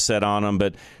and stuff set on them.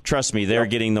 But trust me, they're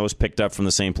getting those picked up from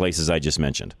the same places I just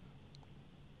mentioned.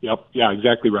 Yep. Yeah,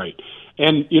 exactly right.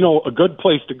 And, you know, a good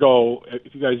place to go,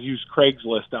 if you guys use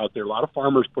Craigslist out there, a lot of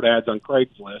farmers put ads on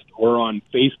Craigslist or on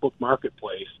Facebook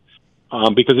Marketplace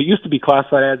because it used to be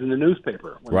classified ads in the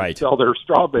newspaper when they sell their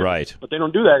straw bales. Right. But they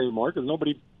don't do that anymore because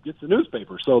nobody gets the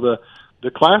newspaper. So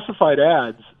the classified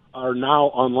ads are now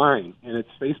online, and it's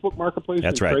Facebook Marketplace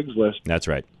and Craigslist. That's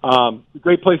right.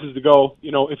 Great places to go.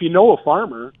 You know, if you know a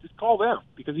farmer, just call them,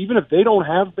 because even if they don't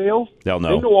have bales, they'll know.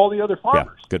 They know all the other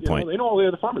farmers. Yeah, good point. They know all the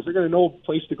other farmers. They're going to know a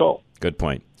place to go. Good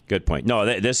point. No,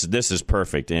 this is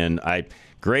perfect, and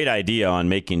great idea on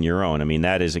making your own. I mean,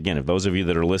 that is, again, if those of you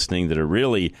that are listening that are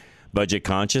really budget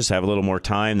conscious, have a little more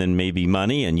time than maybe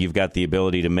money, and you've got the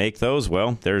ability to make those,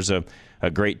 well, there's a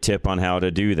great tip on how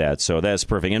to do that. So that's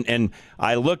perfect. And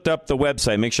I looked up the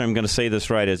website. Make sure I'm going to say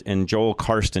this right. And Joel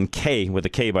Karsten, K, with a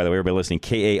K, by the way, everybody listening,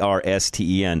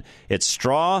 Karsten. It's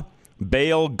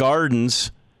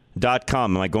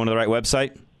strawbalegardens.com. Am I going to the right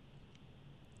website?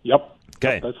 Yep.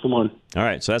 Okay. Yep, that's the one. All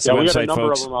right. So that's the website, folks. We got a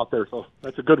number of them out there. So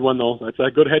that's a good one, though. That's a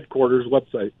good headquarters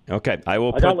website. Okay. I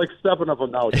got like 7 of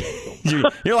them nowadays. So.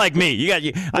 You're like me.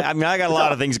 I got a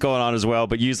lot of things going on as well,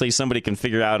 but usually somebody can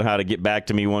figure out how to get back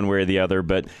to me one way or the other.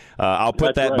 But I'll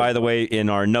put that, by the way, in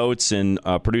our notes, and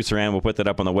producer Ann will put that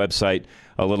up on the website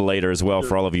a little later as well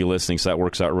for all of you listening, so that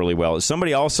works out really well.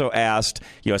 Somebody also asked,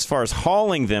 as far as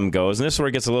hauling them goes, and this is where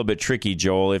it gets a little bit tricky,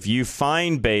 Joel, if you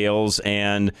find bales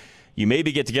and you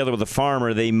maybe get together with a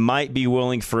farmer, they might be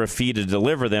willing for a fee to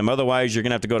deliver them. Otherwise, you're going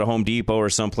to have to go to Home Depot or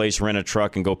someplace, rent a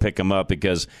truck, and go pick them up,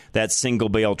 because that single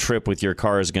bale trip with your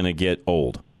car is going to get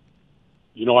old.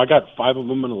 You know, I got 5 of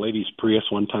them in a lady's Prius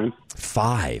one time.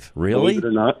 5? Really? Believe it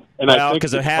or not. And well,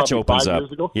 because the hatch opens up.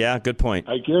 Yeah, good point.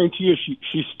 I guarantee you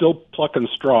she's still plucking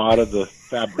straw out of the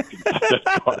fabric in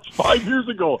that car. It's 5 years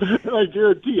ago, and I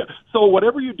guarantee you. So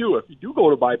whatever you do, if you do go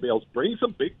to buy bales, bring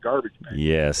some big garbage bags.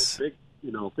 Yes. Big,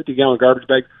 50-gallon garbage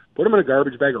bag. Put them in a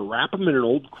garbage bag or wrap them in an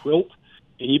old quilt,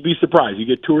 and you'd be surprised. You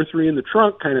get 2 or 3 in the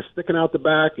trunk, kind of sticking out the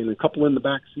back, and a couple in the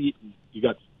back seat, and you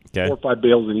got 4 or 5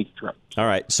 bales in each truck. All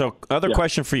right. So other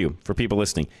question for you, for people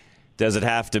listening. Does it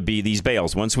have to be these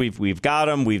bales? Once we've got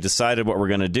them, we've decided what we're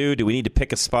going to do we need to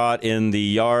pick a spot in the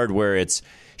yard where it's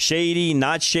shady,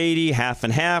 not shady, half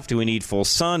and half? Do we need full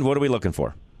sun? What are we looking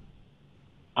for?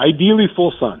 Ideally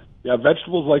full sun. Yeah,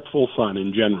 vegetables like full sun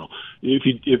in general. If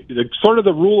sort of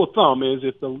the rule of thumb is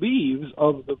if the leaves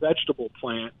of the vegetable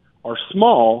plant are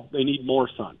small, they need more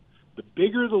sun. The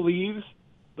bigger the leaves,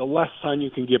 the less sun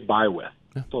you can get by with.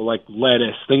 So like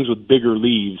lettuce, things with bigger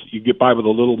leaves, you get by with a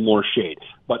little more shade.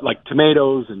 But like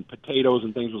tomatoes and potatoes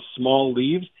and things with small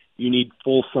leaves, you need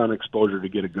full sun exposure to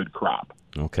get a good crop.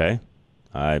 Okay.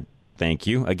 Thank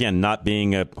you. Again, not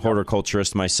being a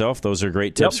horticulturist myself, those are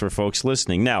great tips for folks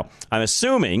listening. Now, I'm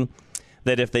assuming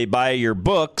that if they buy your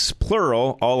books,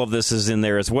 plural, all of this is in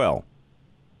there as well.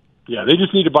 Yeah, they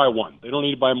just need to buy one. They don't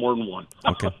need to buy more than one.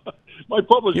 Okay. My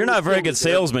publisher. You're not a very good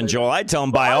salesman, Joel. I'd tell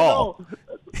them buy all.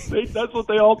 That's what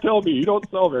they all tell me. You don't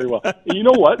sell very well. And you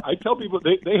know what? I tell people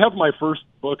they have my first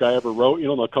book I ever wrote.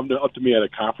 They'll come up to me at a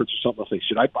conference or something. They'll say,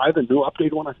 "Should I buy the new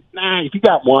updated one?" I say, "Nah, if you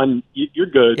got one, you're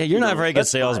good." Yeah, you're not a very good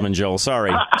salesman, fine. Joel.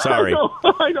 Sorry.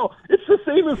 I know. It's the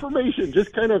same information,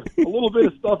 just kind of a little bit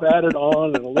of stuff added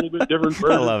on and a little bit different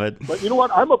version. I love it. But you know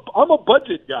what? I'm a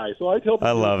budget guy, so I tell people,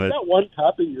 I love if you got one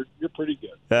copy, you're pretty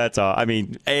good. That's all. I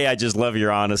mean, I just love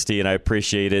your honesty, and I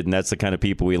appreciate it, and that's the kind of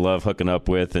people we love hooking up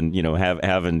with, and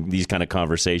having these kind of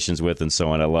conversations with, and so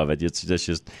on. I love it.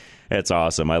 It's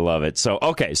awesome. I love it. So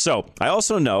I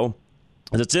also know,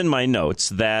 as it's in my notes,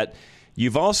 that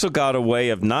you've also got a way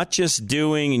of not just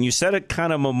doing, and you said it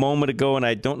kind of a moment ago, and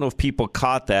I don't know if people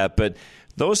caught that, but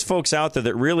those folks out there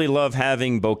that really love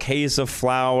having bouquets of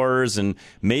flowers, and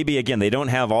maybe, again, they don't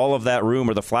have all of that room,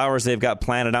 or the flowers they've got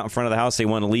planted out in front of the house they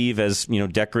want to leave as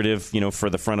decorative for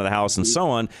the front of the house and so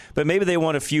on, but maybe they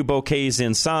want a few bouquets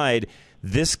inside.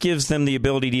 This gives them the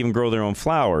ability to even grow their own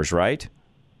flowers, right?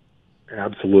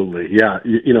 Absolutely. Yeah.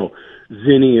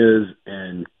 Zinnias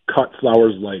and cut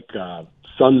flowers like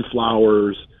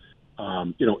sunflowers,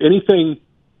 anything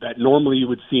that normally you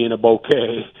would see in a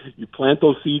bouquet, you plant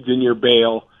those seeds in your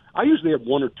bale. I usually have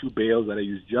 1 or 2 bales that I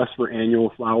use just for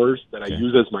annual flowers that I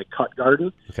use as my cut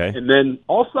garden. Okay. And then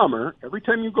all summer, every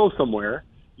time you go somewhere,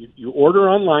 you order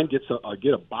online, get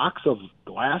a box of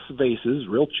glass vases,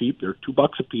 real cheap. They're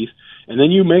 $2 a piece, and then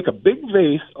you make a big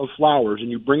vase of flowers and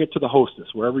you bring it to the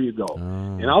hostess wherever you go.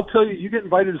 And I'll tell you, you get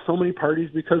invited to so many parties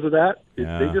because of that.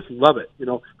 They just love it,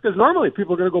 because normally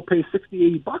people are going to go pay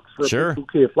 $60, $80 for a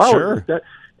bouquet of flowers like that,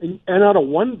 and out of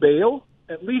one bale,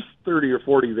 at least 30 or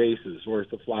 40 vases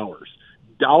worth of flowers.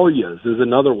 Dahlias is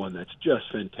another one that's just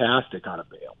fantastic on a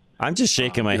bale. I'm just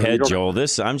shaking my head, Joel.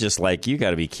 I'm just like, you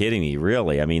got to be kidding me,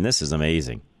 really. I mean, this is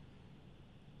amazing.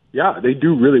 Yeah, they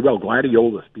do really well.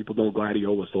 Gladiolus, people know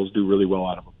gladiolus. Those do really well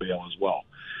out of a bale as well.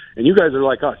 And you guys are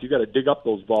like us. You got to dig up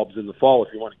those bulbs in the fall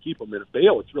if you want to keep them. In a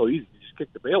bale, it's real easy. You just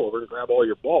kick the bale over and grab all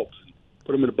your bulbs and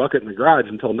put them in a bucket in the garage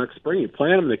until next spring. You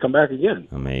plant them and they come back again.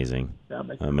 Amazing. Yeah,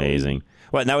 amazing.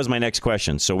 Well, and that was my next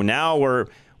question. So now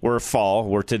we're fall.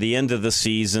 We're to the end of the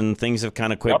season. Things have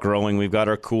kind of quit growing. We've got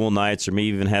our cool nights, or maybe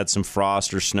even had some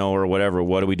frost or snow or whatever.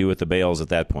 What do we do with the bales at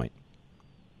that point?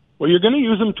 Well, you're going to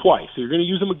use them twice. So you're going to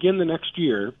use them again the next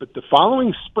year, but the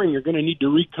following spring you're going to need to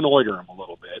reconnoiter them a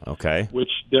little bit. Okay. Which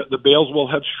the bales will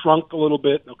have shrunk a little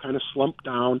bit. They'll kind of slump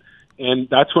down. And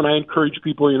that's when I encourage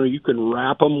people, you can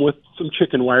wrap them with some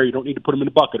chicken wire. You don't need to put them in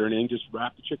a bucket or anything. Just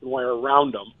wrap the chicken wire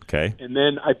around them. Okay. And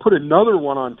then I put another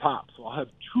one on top. So I'll have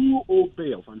two old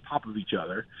bales on top of each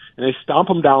other, and I stomp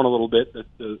them down a little bit.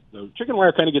 The chicken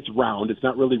wire kind of gets round. It's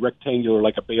not really rectangular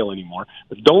like a bale anymore.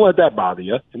 But don't let that bother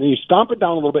you. And then you stomp it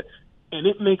down a little bit, and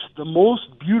it makes the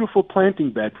most beautiful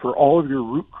planting bed for all of your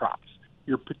root crops.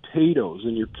 Your potatoes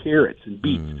and your carrots and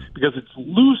beets, because it's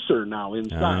looser now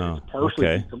inside. It's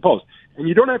partially decomposed. And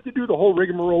you don't have to do the whole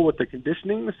rigmarole with the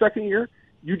conditioning the second year.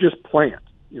 You just plant.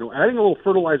 Adding a little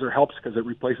fertilizer helps because it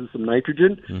replaces some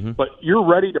nitrogen, but you're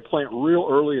ready to plant real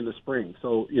early in the spring.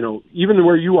 So, even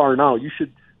where you are now, you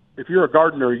should, if you're a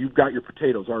gardener, you've got your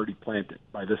potatoes already planted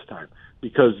by this time.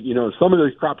 Because, some of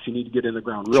those crops you need to get in the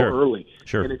ground real early.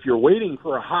 Sure. And if you're waiting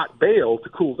for a hot bale to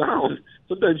cool down,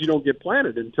 sometimes you don't get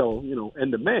planted until,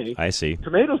 end of May. I see.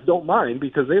 Tomatoes don't mind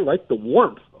because they like the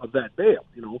warmth of that bale.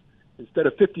 Instead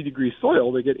of 50-degree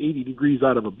soil, they get 80 degrees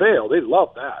out of a bale. They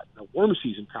love that. Now, warm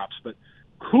season crops, but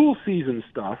cool season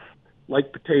stuff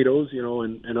like potatoes,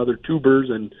 and other tubers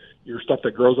and your stuff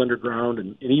that grows underground,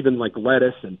 and even like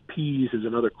lettuce and peas is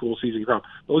another cool season crop.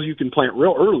 Those you can plant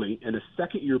real early, and a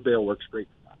second-year bale works great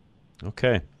for that.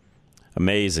 Okay.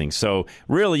 Amazing. So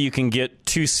really you can get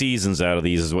 2 seasons out of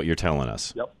these is what you're telling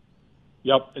us.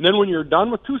 Yep. And then when you're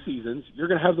done with 2 seasons, you're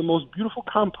going to have the most beautiful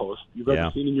compost you've ever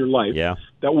seen in your life. Yeah.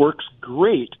 That works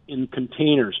great in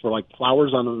containers for like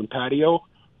flowers on the patio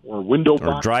or window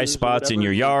boxes. Or dry spots in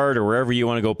your yard or wherever you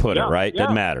want to go put it, right?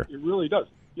 Doesn't matter. It really does.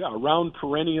 Yeah, around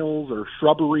perennials or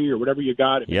shrubbery or whatever you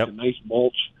got. It makes a nice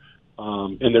mulch.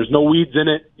 And there's no weeds in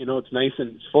it. It's nice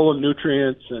and it's full of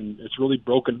nutrients, and it's really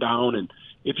broken down. And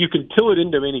if you can till it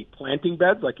into any planting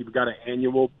beds, like you've got an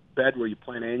annual bed where you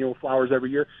plant annual flowers every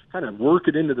year, kind of work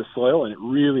it into the soil, and it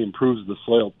really improves the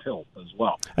soil tilt as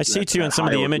well. I see, too, in some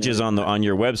of the images on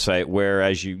your website where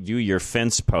as you do your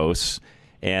fence posts,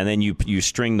 and then you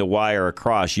string the wire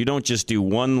across. You don't just do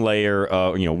one layer,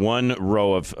 one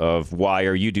row of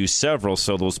wire. You do several,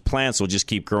 so those plants will just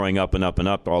keep growing up and up and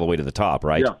up all the way to the top,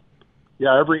 right?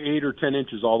 Yeah, every 8 or 10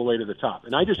 inches all the way to the top.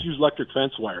 And I just use electric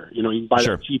fence wire. You can buy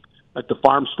that cheap at the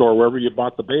farm store, wherever you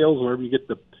bought the bales, wherever you get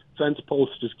the fence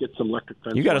posts, just get some electric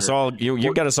fence wire. You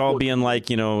got us all being like,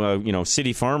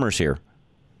 city farmers here.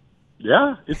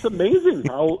 Yeah, it's amazing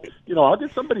how, I'll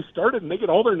get somebody started and they get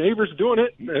all their neighbors doing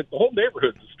it, and the whole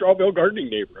neighborhood, the Strawville gardening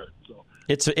neighborhood. So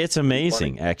it's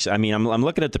amazing, actually. I mean, I'm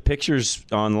looking at the pictures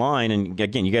online, and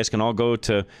again, you guys can all go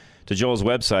to Joel's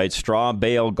website,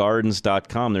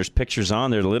 strawbalegardens.com. There's pictures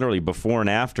on there, literally before and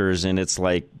afters, and it's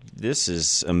like, this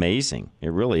is amazing.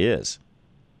 It really is.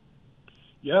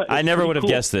 Yeah, I never would have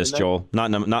guessed this, Joel.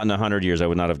 Not in 100 years, I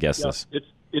would not have guessed this.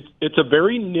 It's a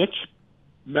very niche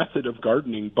method of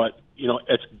gardening, but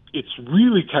it's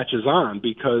really catches on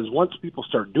because once people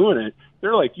start doing it,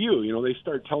 they're like you. They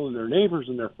start telling their neighbors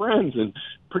and their friends, and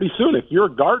pretty soon, if you're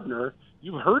a gardener,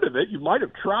 you've heard of it, you might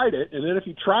have tried it, and then if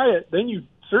you try it, then you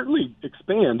certainly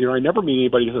expand. I never meet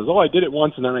anybody who says, "Oh, I did it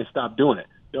once and then I stopped doing it."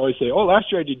 They always say, "Oh,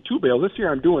 last year I did 2 bales. This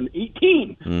year I'm doing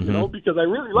 18." Because I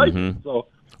really like it. So.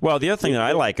 Well, the other thing that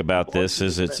I like about this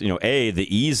is it's, the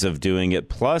ease of doing it,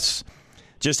 plus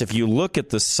just if you look at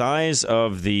the size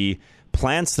of the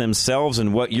plants themselves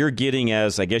and what you're getting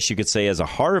as, I guess you could say, as a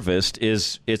harvest,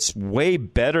 it's way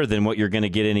better than what you're going to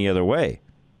get any other way.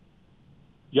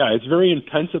 Yeah, it's very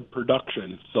intensive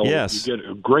production, so you get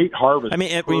a great harvest. I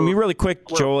mean, really quick,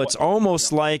 Joel, it's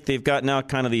almost like they've got now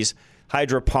kind of these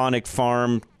hydroponic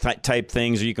farm type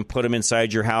things, or you can put them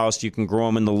inside your house. You can grow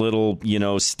them in the little,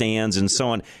 stands and so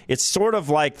on. It's sort of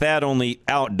like that, only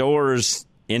outdoors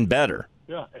in better.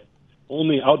 Yeah,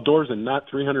 only outdoors and not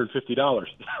 $350.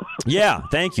 Yeah,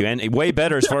 thank you. And way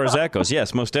better as far as that goes.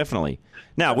 Yes, most definitely.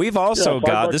 Now, we've also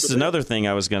got, this is another thing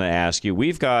I was going to ask you.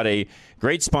 We've got a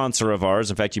great sponsor of ours.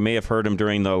 In fact, you may have heard him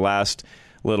during the last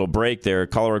little break there,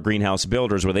 Colorado Greenhouse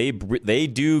Builders, where they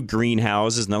do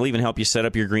greenhouses, and they'll even help you set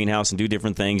up your greenhouse and do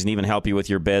different things and even help you with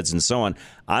your beds and so on.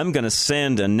 I'm going to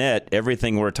send Annette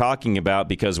everything we're talking about,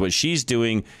 because what she's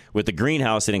doing with the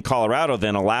greenhouse in Colorado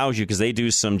then allows you, because they do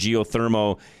some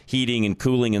geothermal heating and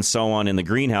cooling and so on in the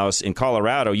greenhouse. In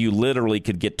Colorado, you literally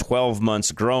could get 12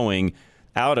 months growing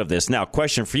out of this. Now,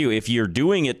 question for you, if you're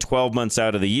doing it 12 months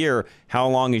out of the year, how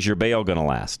long is your bale going to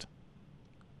last?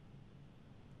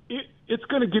 It's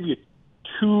going to give you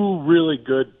 2 really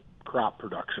good crop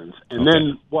productions, and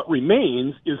then what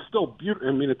remains is still beautiful.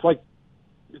 I mean, it's like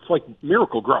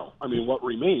Miracle Grow. I mean, what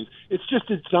remains, it's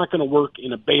not going to work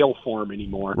in a bale form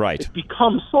anymore. Right. It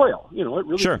becomes soil. It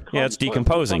really sure. Yeah, it's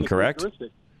decomposing, correct?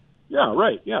 Yeah,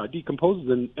 right. Yeah, it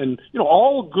decomposes, and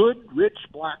all good, rich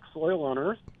black soil on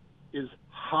Earth is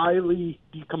highly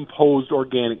decomposed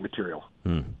organic material.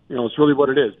 It's really what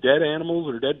it is. Dead animals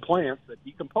or dead plants that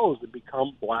decompose and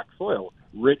become black soil,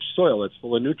 rich soil that's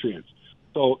full of nutrients.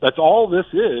 So that's all this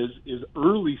is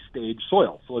early stage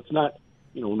soil. So it's not,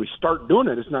 when we start doing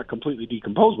it, it's not completely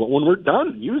decomposed. But when we're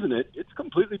done using it, it's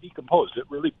completely decomposed. It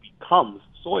really becomes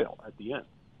soil at the end.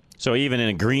 So even in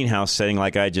a greenhouse setting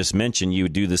like I just mentioned, you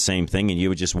would do the same thing, and you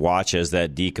would just watch as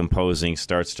that decomposing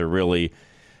starts to really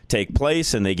take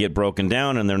place, and they get broken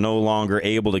down, and they're no longer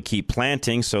able to keep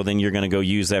planting. So then you're going to go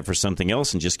use that for something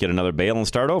else and just get another bale and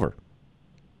start over.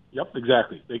 Yep,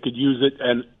 exactly. They could use it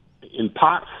in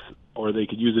pots, or they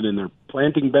could use it in their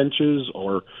planting benches,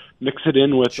 or mix it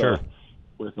in with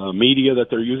media that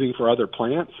they're using for other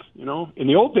plants. In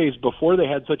the old days, before they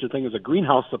had such a thing as a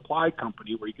greenhouse supply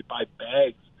company where you could buy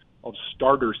bags of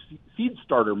seed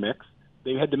starter mix,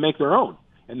 they had to make their own,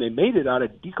 and they made it out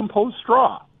of decomposed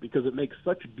straw, because it makes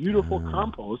such beautiful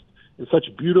compost and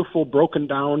such beautiful broken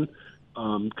down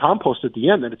compost at the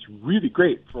end that it's really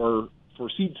great for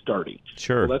seed starting.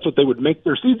 Sure. So that's what they would make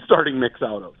their seed starting mix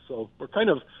out of. So we're kind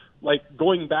of like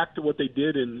going back to what they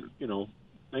did in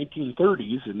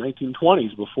 1930s and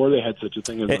 1920s before they had such a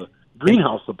thing as a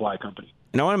greenhouse supply company.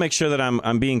 And I want to make sure that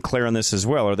I'm being clear on this as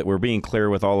well, or that we're being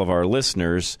clear with all of our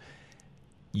listeners.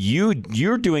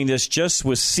 You're doing this just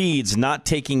with seeds, not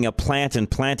taking a plant and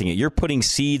planting it. You're putting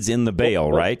seeds in the bale,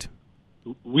 right?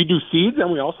 We do seeds,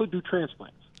 and we also do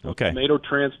transplants. Okay. Tomato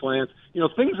transplants,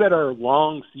 things that are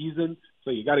long season. So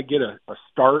you got to get a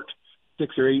start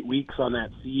 6 or 8 weeks on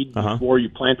that seed before you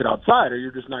plant it outside, or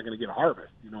you're just not going to get a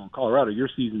harvest. In Colorado, your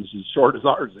season's as short as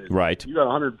ours is. Right. You got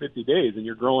 150 days, and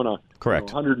you're growing a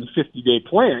correct 150-day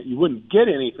plant. You wouldn't get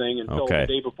anything until the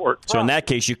day before it's so in that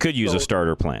case, you could use a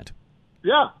starter plant.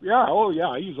 Yeah. Oh, yeah.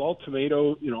 I use all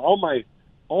tomato.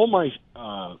 All my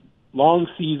long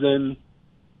season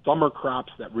summer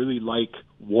crops that really like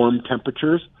warm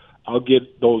temperatures, I'll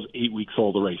get those 8 weeks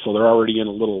old already. So they're already in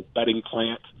a little bedding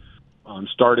plant.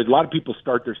 Started. A lot of people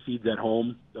start their seeds at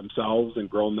home themselves and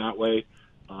grow them that way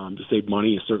to save money.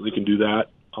 You certainly can do that.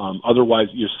 Otherwise,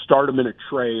 you start them in a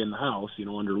tray in the house,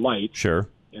 under light. Sure.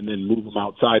 And then move them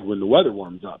outside when the weather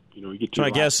warms up. You get. So I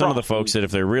guess some of the folks that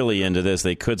if they're really into this,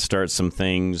 they could start some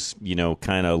things,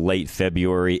 kind of late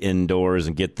February indoors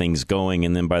and get things going,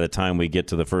 and then by the time we get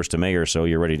to the 1st of May or so,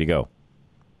 you're ready to go.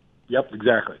 Yep,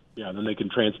 exactly. Yeah, then they can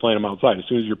transplant them outside as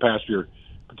soon as you're past your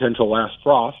potential last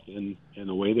frost, and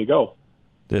away they go.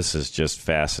 This is just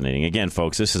fascinating. Again,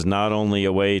 folks, this is not only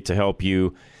a way to help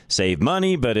you save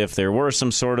money, but if there were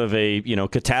some sort of a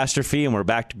catastrophe and we're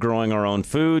back to growing our own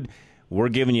food, we're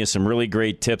giving you some really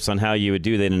great tips on how you would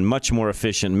do that in a much more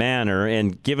efficient manner.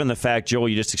 And given the fact, Joel,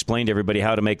 you just explained to everybody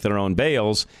how to make their own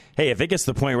bales, hey, if it gets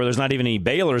to the point where there's not even any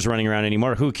balers running around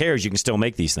anymore, who cares? You can still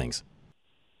make these things.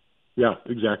 Yeah,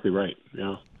 exactly right.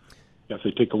 Yeah. If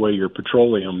they take away your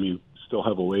petroleum, you still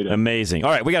have a way to... Amazing.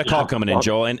 All right, we got a call coming in,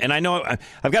 Joel. And I know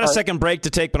I've got a second break to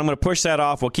take, but I'm going to push that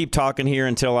off. We'll keep talking here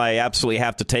until I absolutely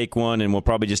have to take one, and we'll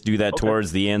probably just do that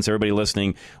towards the end. So everybody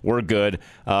listening, we're good.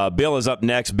 Bill is up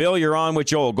next. Bill, you're on with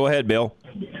Joel. Go ahead, Bill.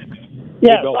 Yeah,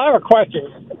 hey, Bill. I have a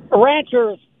question.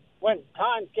 Ranchers, when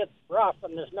times get rough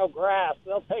and there's no grass,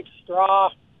 they'll take straw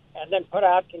and then put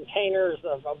out containers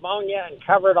of ammonia and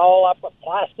cover it all up with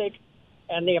plastic,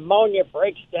 and the ammonia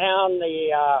breaks down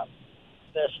the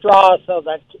straw so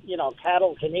that,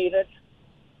 cattle can eat it.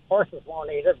 Horses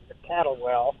won't eat it, but cattle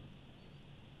will.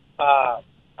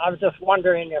 I was just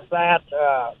wondering if that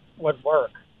would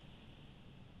work.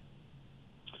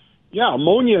 Yeah,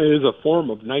 ammonia is a form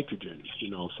of nitrogen,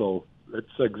 so that's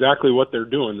exactly what they're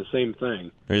doing, the same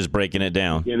thing. They're just breaking it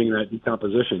down. Getting that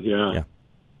decomposition,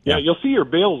 Yeah, you'll see your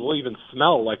bales will even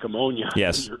smell like ammonia.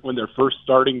 Yes. When they're first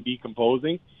starting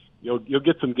decomposing, you'll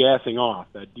get some gassing off,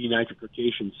 that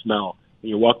denitrification smell. and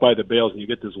you walk by the bales and you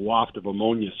get this waft of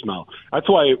ammonia smell. That's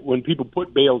why when people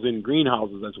put bales in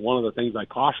greenhouses, that's one of the things I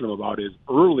caution them about is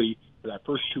early for that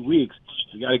first 2 weeks,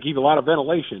 you got to keep a lot of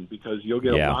ventilation because you'll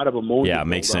get a lot of ammonia. Yeah,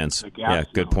 makes sense. Yeah,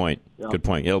 good point. Yeah. Good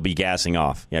point. It'll be gassing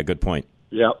off. Yeah, good point.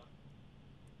 Yep.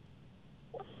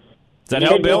 Does that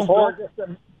help, Bill?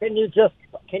 Can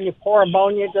you pour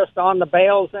ammonia just on the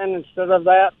bales then instead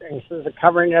of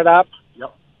covering it up?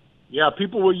 Yep. Yeah,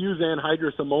 people will use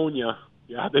anhydrous ammonia.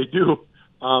 Yeah, they do.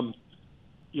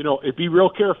 Be real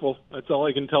careful. That's all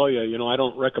I can tell you. I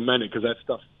don't recommend it because that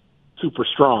stuff's super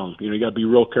strong. You got to be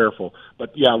real careful.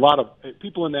 But yeah, a lot of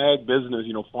people in the ag business,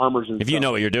 farmers and if you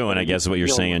know what you're doing, I guess is what you're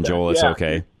saying, Joel, it's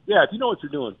okay. Yeah, if you know what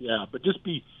you're doing, yeah. But just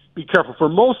be careful. For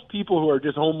most people who are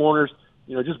just homeowners,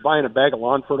 just buying a bag of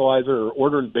lawn fertilizer or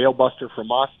ordering Bale Buster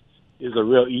from us is a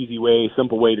real easy way,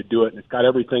 simple way to do it. And it's got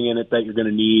everything in it that you're going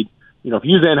to need. If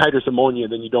you use anhydrous ammonia,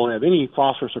 then you don't have any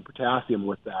phosphorus or potassium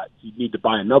with that. You need to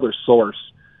buy another source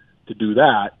to do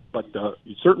that. But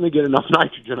you certainly get enough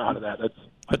nitrogen out of that.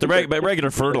 But the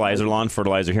regular fertilizer, lawn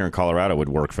fertilizer here in Colorado would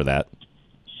work for that.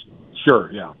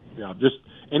 Sure, yeah. Just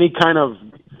any kind of,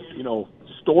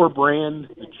 store brand,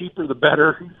 the cheaper the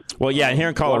better. Well, yeah, and here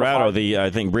in Colorado,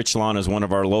 I think Rich Lawn is one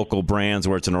of our local brands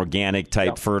where it's an organic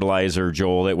type fertilizer,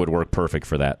 Joel. It would work perfect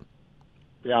for that.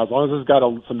 Yeah, as long as it's got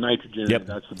some nitrogen in it,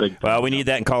 that's the big thing. Well, we need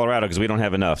that in Colorado because we don't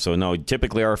have enough. So, no,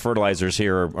 typically our fertilizers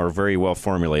here are very well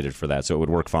formulated for that, so it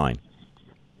would work fine.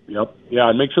 Yep. Yeah,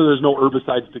 and make sure there's no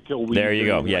herbicides to kill weeds. There you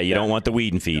go. Yeah, you don't want the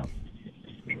weed and feed.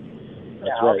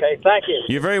 Yeah, okay, thank you.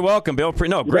 You're very welcome, Bill.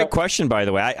 No, great question, by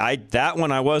the way. That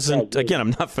one I wasn't, again,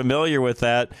 I'm not familiar with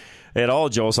that at all,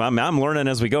 Joel, so I'm learning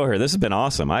as we go here. This has been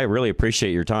awesome. I really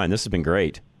appreciate your time. This has been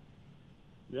great.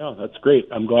 Yeah, that's great.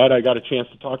 I'm glad I got a chance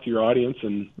to talk to your audience.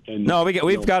 No,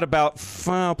 we've got about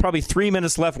probably 3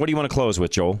 minutes left. What do you want to close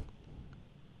with, Joel?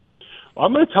 Well,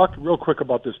 I'm going to talk real quick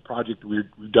about this project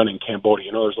we've done in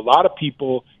Cambodia. There's a lot of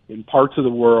people in parts of the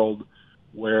world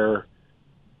where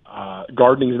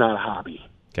gardening is not a hobby.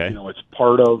 Okay, it's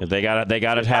part of. They got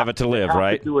to have it to live,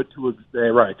 right? To do it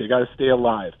right. They got to stay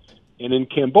alive. And in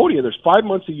Cambodia, there's 5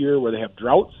 months a year where they have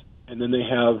droughts, and then they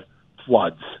have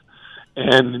floods.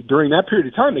 And during that period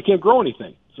of time, they can't grow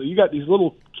anything. So you got these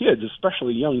little kids,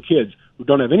 especially young kids, who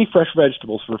don't have any fresh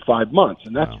vegetables for 5 months,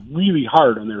 and that's really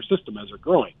hard on their system as they're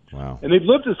growing. Wow. And they've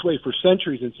lived this way for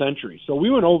centuries and centuries. So we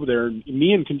went over there, and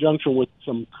me in conjunction with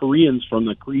some Koreans from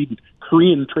the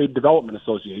Korean Trade Development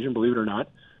Association, believe it or not,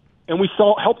 and we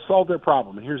helped solve their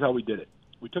problem. And here's how we did it.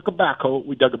 We took a backhoe,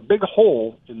 we dug a big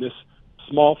hole in this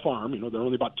small farm. They're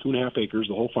only about 2.5 acres,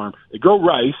 the whole farm. They grow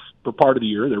rice for part of the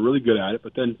year. They're really good at it,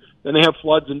 but then they have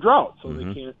floods and drought, so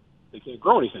they can't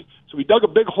grow anything. So we dug a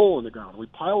big hole in the ground. We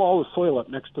pile all the soil up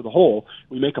next to the hole.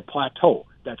 We make a plateau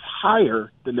that's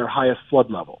higher than their highest flood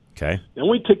level. Okay. Then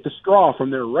we take the straw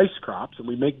from their rice crops and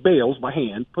we make bales by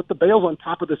hand, put the bales on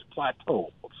top of this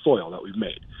plateau of soil that we've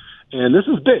made. And this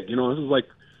is big. This is like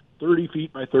 30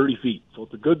 feet by 30 feet, so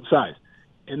it's a good size.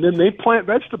 And then they plant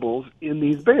vegetables in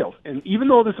these bales. And even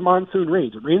though this monsoon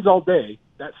rains, it rains all day,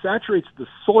 that saturates the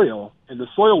soil, and the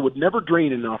soil would never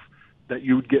drain enough that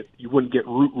you wouldn't get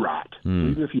root rot.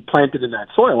 Even if you planted in that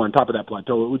soil on top of that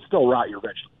plateau, it would still rot your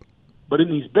vegetable. But in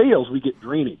these bales, we get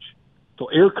drainage. So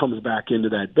air comes back into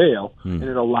that bale, and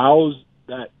it allows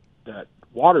that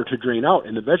water to drain out,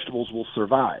 and the vegetables will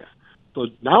survive. So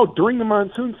now during the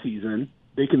monsoon season,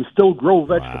 they can still grow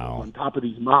vegetables on top of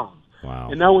these mounds. Wow.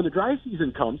 And now when the dry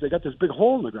season comes, they got this big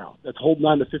hole in the ground that's holding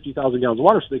on to 50,000 gallons of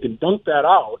water, so they can dunk that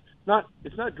out.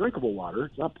 It's not drinkable water.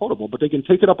 It's not potable, but they can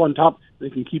take it up on top. They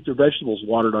can keep their vegetables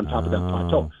watered on top of that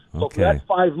plateau. So for that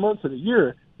 5 months of the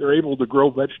year, they're able to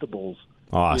grow vegetables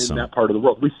in that part of the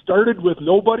world. We started with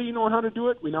nobody knowing how to do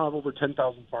it. We now have over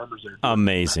 10,000 farmers there.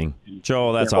 Amazing.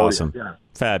 Joel, that's awesome. Yeah.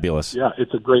 Fabulous. Yeah,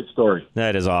 it's a great story.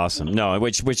 That is awesome. No,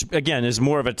 which again is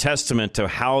more of a testament to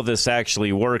how this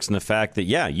actually works and the fact that,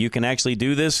 you can actually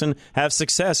do this and have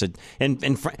success.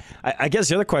 And I guess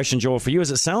the other question, Joel, for you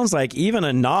is it sounds like even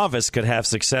a novice could have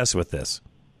success with this.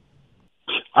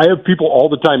 I have people all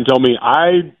the time tell me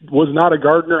I was not a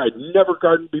gardener. I'd never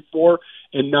gardened before,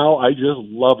 and now I just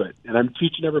love it. And I'm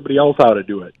teaching everybody else how to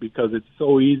do it because it's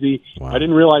so easy. Wow. I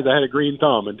didn't realize I had a green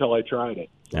thumb until I tried it.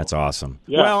 So, that's awesome.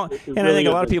 Yeah, well, and really I think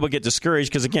a lot of people get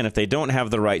discouraged because, again, if they don't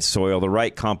have the right soil, the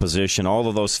right composition, all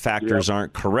of those factors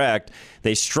aren't correct,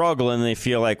 they struggle and they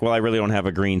feel like, well, I really don't have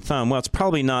a green thumb. Well, it's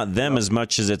probably not them as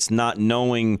much as it's not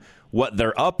knowing what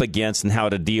they're up against and how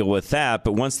to deal with that.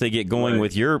 But once they get going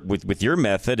with your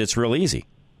method, it's real easy.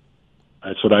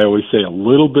 That's what I always say. A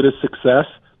little bit of success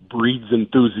breeds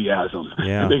enthusiasm.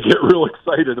 Yeah. And they get real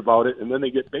excited about it, and then they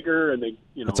get bigger, and they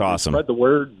That's awesome. They spread the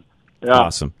word. Yeah.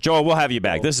 Awesome. Joel, we'll have you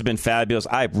back. This has been fabulous.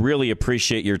 I really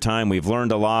appreciate your time. We've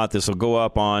learned a lot. This will go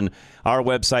up on our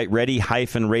website,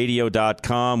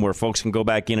 ready-radio.com, where folks can go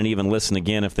back in and even listen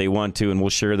again if they want to, and we'll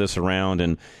share this around.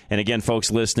 And again, folks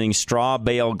listening,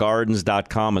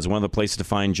 strawbalegardens.com is one of the places to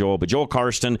find Joel. But Joel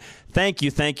Karsten, thank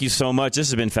you so much. This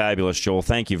has been fabulous, Joel.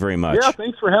 Thank you very much. Yeah,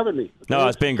 thanks for having me. No,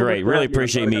 it's been great. Really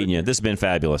appreciate meeting you. This has been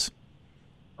fabulous.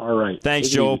 All right. Thanks,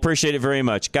 Joel. Appreciate it very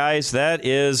much. Guys, that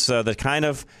is the kind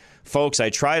of folks I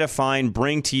try to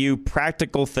bring to you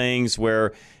practical things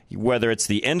where, whether it's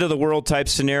the end of the world type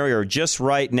scenario or just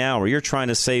right now where you're trying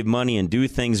to save money and do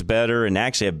things better and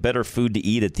actually have better food to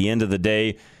eat at the end of the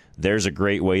day, there's a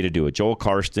great way to do it. Joel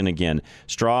Karsten, again,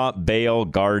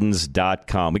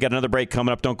 strawbalegardens.com. We got another break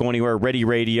coming up. Don't go anywhere. Ready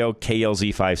Radio,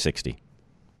 KLZ 560.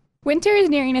 Winter is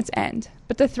nearing its end,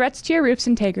 but the threats to your roof's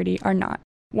integrity are not.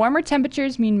 Warmer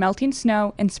temperatures mean melting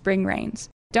snow and spring rains.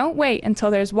 Don't wait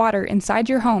until there's water inside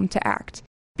your home to act.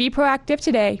 Be proactive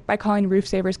today by calling Roof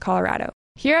Savers Colorado.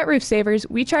 Here at Roof Savers,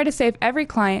 we try to save every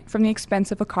client from the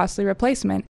expense of a costly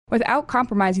replacement without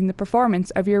compromising the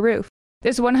performance of your roof.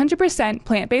 This 100%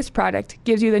 plant-based product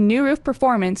gives you the new roof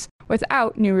performance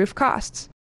without new roof costs.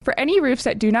 For any roofs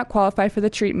that do not qualify for the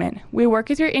treatment, we work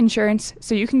with your insurance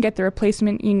so you can get the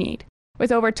replacement you need.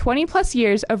 With over 20-plus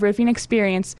years of roofing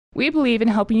experience, we believe in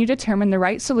helping you determine the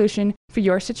right solution for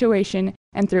your situation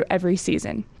and through every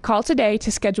season. Call today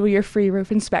to schedule your free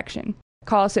roof inspection.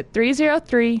 Call us at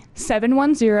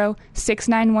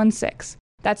 303-710-6916.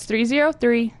 That's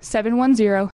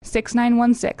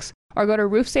 303-710-6916. Or go to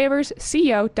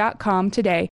roofsaversco.com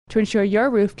today to ensure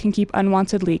your roof can keep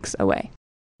unwanted leaks away.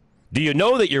 Do you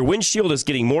know that your windshield is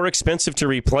getting more expensive to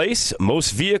replace?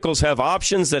 Most vehicles have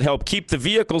options that help keep the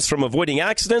vehicles from avoiding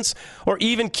accidents or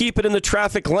even keep it in the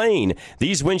traffic lane.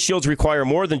 These windshields require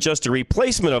more than just a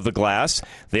replacement of the glass.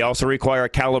 They also require a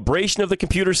calibration of the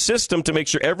computer system to make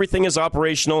sure everything is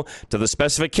operational to the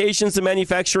specifications the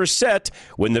manufacturer set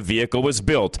when the vehicle was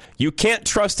built. You can't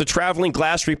trust a traveling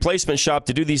glass replacement shop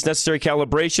to do these necessary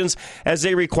calibrations, as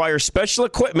they require special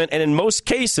equipment and, in most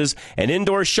cases, an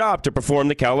indoor shop to perform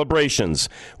the calibration.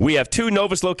 We have 2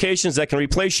 Novus locations that can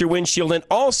replace your windshield and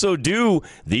also do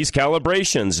these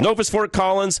calibrations. Novus Fort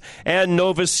Collins and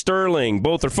Novus Sterling.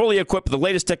 Both are fully equipped with the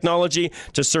latest technology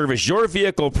to service your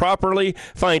vehicle properly.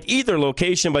 Find either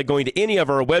location by going to any of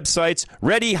our websites,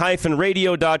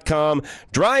 ready-radio.com,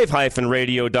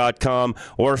 drive-radio.com,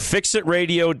 or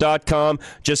fixitradio.com.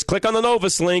 Just click on the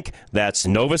Novus link. That's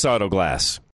Novus Auto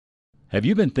Glass. Have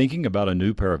you been thinking about a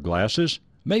new pair of glasses?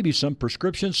 Maybe some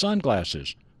prescription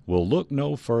sunglasses? Well, look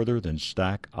no further than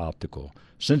Stack Optical.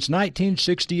 Since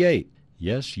 1968,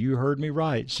 yes, you heard me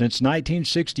right, since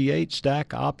 1968,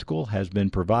 Stack Optical has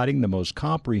been providing the most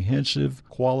comprehensive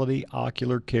quality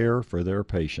ocular care for their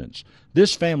patients.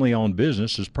 This family-owned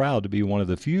business is proud to be one of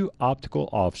the few optical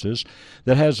offices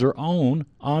that has their own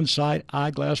on-site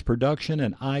eyeglass production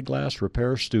and eyeglass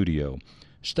repair studio.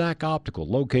 Stack Optical,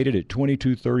 located at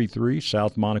 2233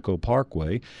 South Monaco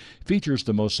Parkway, features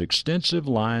the most extensive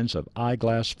lines of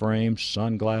eyeglass frames,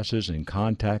 sunglasses, and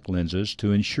contact lenses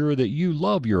to ensure that you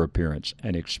love your appearance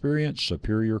and experience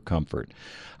superior comfort.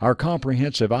 Our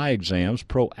comprehensive eye exams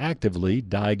proactively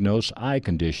diagnose eye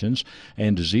conditions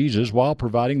and diseases while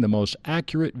providing the most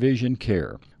accurate vision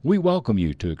care. We welcome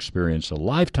you to experience a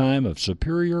lifetime of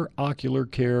superior ocular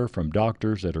care from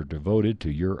doctors that are devoted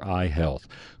to your eye health.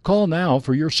 Call now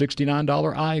for your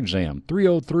 $69 eye exam,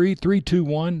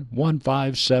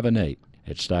 303-321-1578.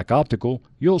 At Stack Optical,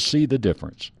 you'll see the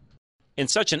difference. In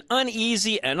such an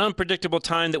uneasy and unpredictable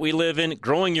time that we live in,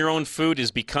 growing your own food is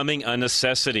becoming a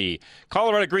necessity.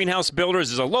 Colorado Greenhouse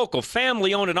Builders is a local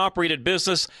family-owned and operated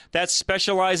business that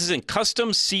specializes in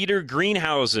custom cedar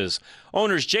greenhouses.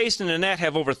 Owners Jason and Annette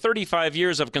have over 35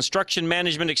 years of construction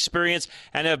management experience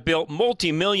and have built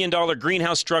multi-million-dollar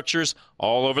greenhouse structures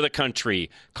all over the country.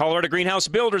 Colorado Greenhouse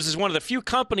Builders is one of the few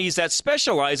companies that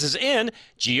specializes in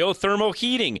geothermal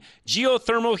heating.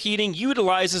 Geothermal heating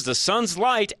utilizes the sun's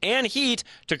light and heat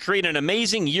to create an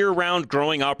amazing year-round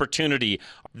growing opportunity.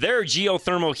 Their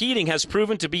geothermal heating has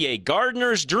proven to be a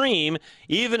gardener's dream,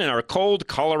 even in our cold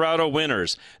Colorado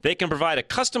winters. They can provide a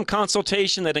custom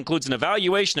consultation that includes an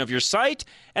evaluation of your site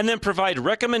and then provide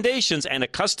recommendations and a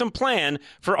custom plan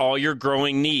for all your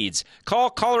growing needs. Call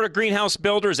Colorado Greenhouse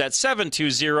Builders at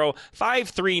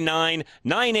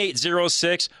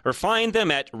 720-539-9806 or find them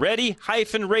at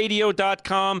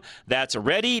ready-radio.com. That's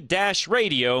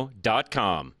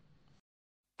ready-radio.com.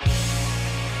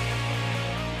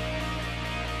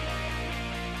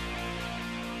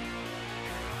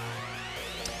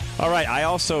 All right, I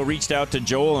also reached out to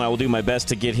Joel, and I will do my best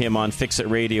to get him on Fix It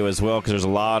Radio as well, because there's a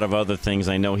lot of other things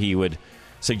I know he would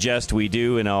suggest we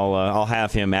do, and I'll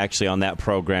have him actually on that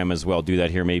program as well. Do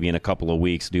that here maybe in a couple of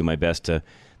weeks. Do my best to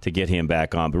get him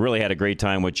back on. But really had a great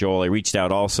time with Joel. I reached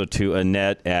out also to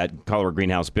Annette at Colorado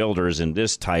Greenhouse Builders, and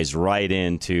this ties right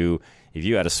into if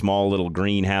you had a small little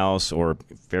greenhouse or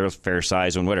fair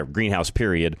size one, whatever, greenhouse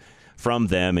period, from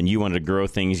them, and you wanted to grow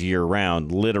things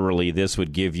year-round, literally this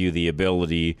would give you the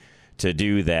ability to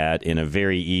do that in a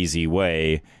very easy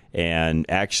way. And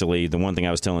actually, the one thing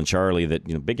I was telling Charlie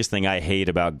that biggest thing I hate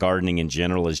about gardening in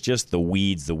general is just the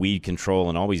weeds, the weed control,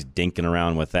 and always dinking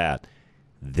around with that.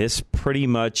 This pretty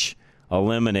much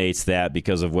eliminates that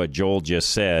because of what Joel just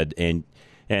said, and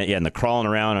the crawling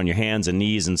around on your hands and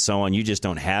knees and so on. You just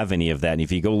don't have any of that. And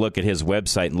if you go look at his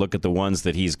website and look at the ones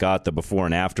that he's got the before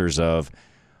and afters of,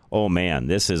 oh man,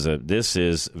 this is a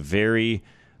very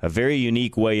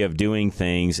unique way of doing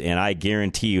things, and I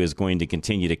guarantee you is going to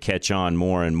continue to catch on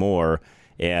more and more.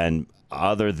 And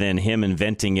other than him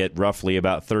inventing it roughly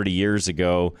about 30 years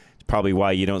ago, it's probably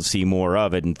why you don't see more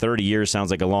of it. And 30 years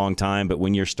sounds like a long time, but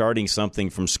when you're starting something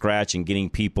from scratch and getting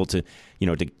people to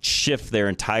shift their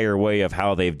entire way of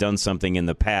how they've done something in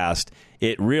the past,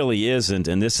 it really isn't.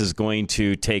 And this is going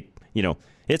to take,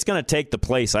 it's going to take the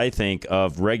place, I think,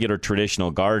 of regular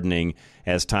traditional gardening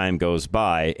as time goes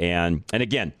by. And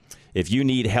again, if you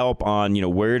need help on,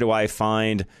 where do I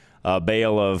find a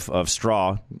bale of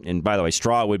straw, and by the way,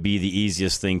 straw would be the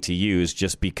easiest thing to use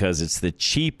just because it's the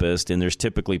cheapest and there's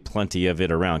typically plenty of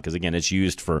it around because, again, it's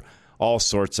used for all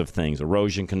sorts of things,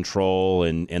 erosion control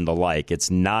and the like. It's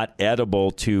not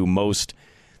edible to most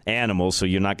animals, so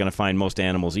you're not going to find most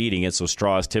animals eating it. So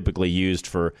straw is typically used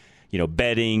for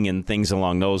bedding and things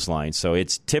along those lines. So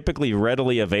it's typically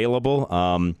readily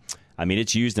available.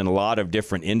 It's used in a lot of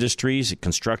different industries,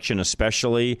 construction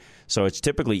especially. So it's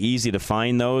typically easy to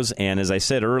find those. And as I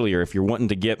said earlier, if you're wanting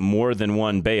to get more than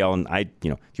one bale, and if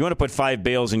you want to put 5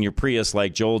 bales in your Prius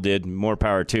like Joel did, more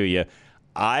power to you.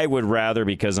 I would rather,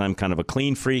 because I'm kind of a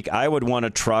clean freak, I would want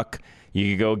a truck.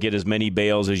 You could go get as many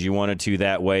bales as you wanted to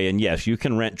that way. And yes, you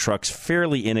can rent trucks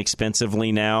fairly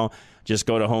inexpensively now. Just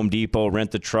go to Home Depot,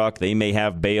 rent the truck. They may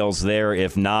have bales there.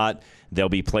 If not, there'll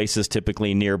be places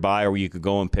typically nearby where you could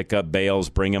go and pick up bales,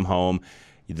 bring them home.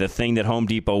 The thing that Home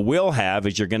Depot will have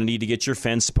is you're going to need to get your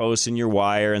fence posts and your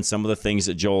wire and some of the things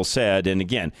that Joel said. And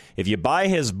again, if you buy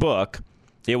his book,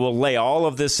 it will lay all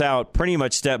of this out pretty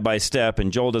much step by step.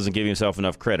 And Joel doesn't give himself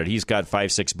enough credit. He's got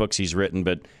 5-6 books he's written,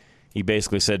 but he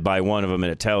basically said buy one of them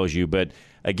and it tells you. But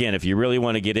again, if you really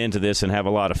want to get into this and have a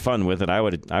lot of fun with it, I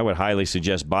would highly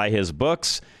suggest buy his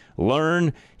books,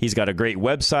 learn. He's got a great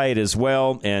website as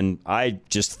well, and I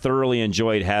just thoroughly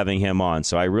enjoyed having him on.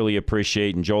 So I really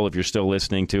appreciate, and Joel, if you're still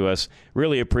listening to us,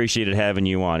 really appreciated having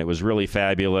you on. It was really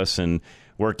fabulous and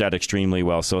worked out extremely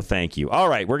well, so thank you. All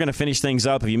right, we're going to finish things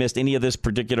up. If you missed any of this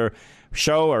particular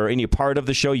show or any part of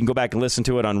the show, you can go back and listen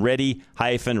to it on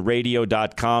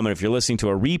ready-radio.com. And if you're listening to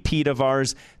a repeat of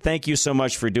ours, thank you so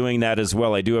much for doing that as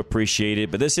well. I do appreciate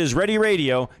it. But this is Ready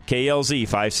Radio, KLZ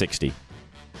 560.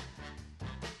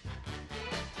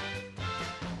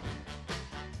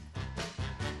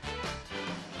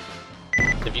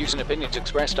 The views and opinions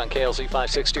expressed on KLZ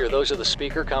 560 are those of the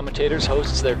speaker, commentators,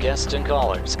 hosts, their guests, and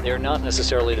callers. They are not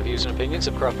necessarily the views and opinions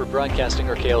of Crawford Broadcasting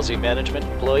or KLZ management,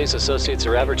 employees, associates,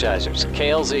 or advertisers.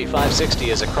 KLZ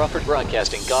 560 is a Crawford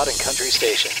Broadcasting God and Country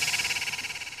station.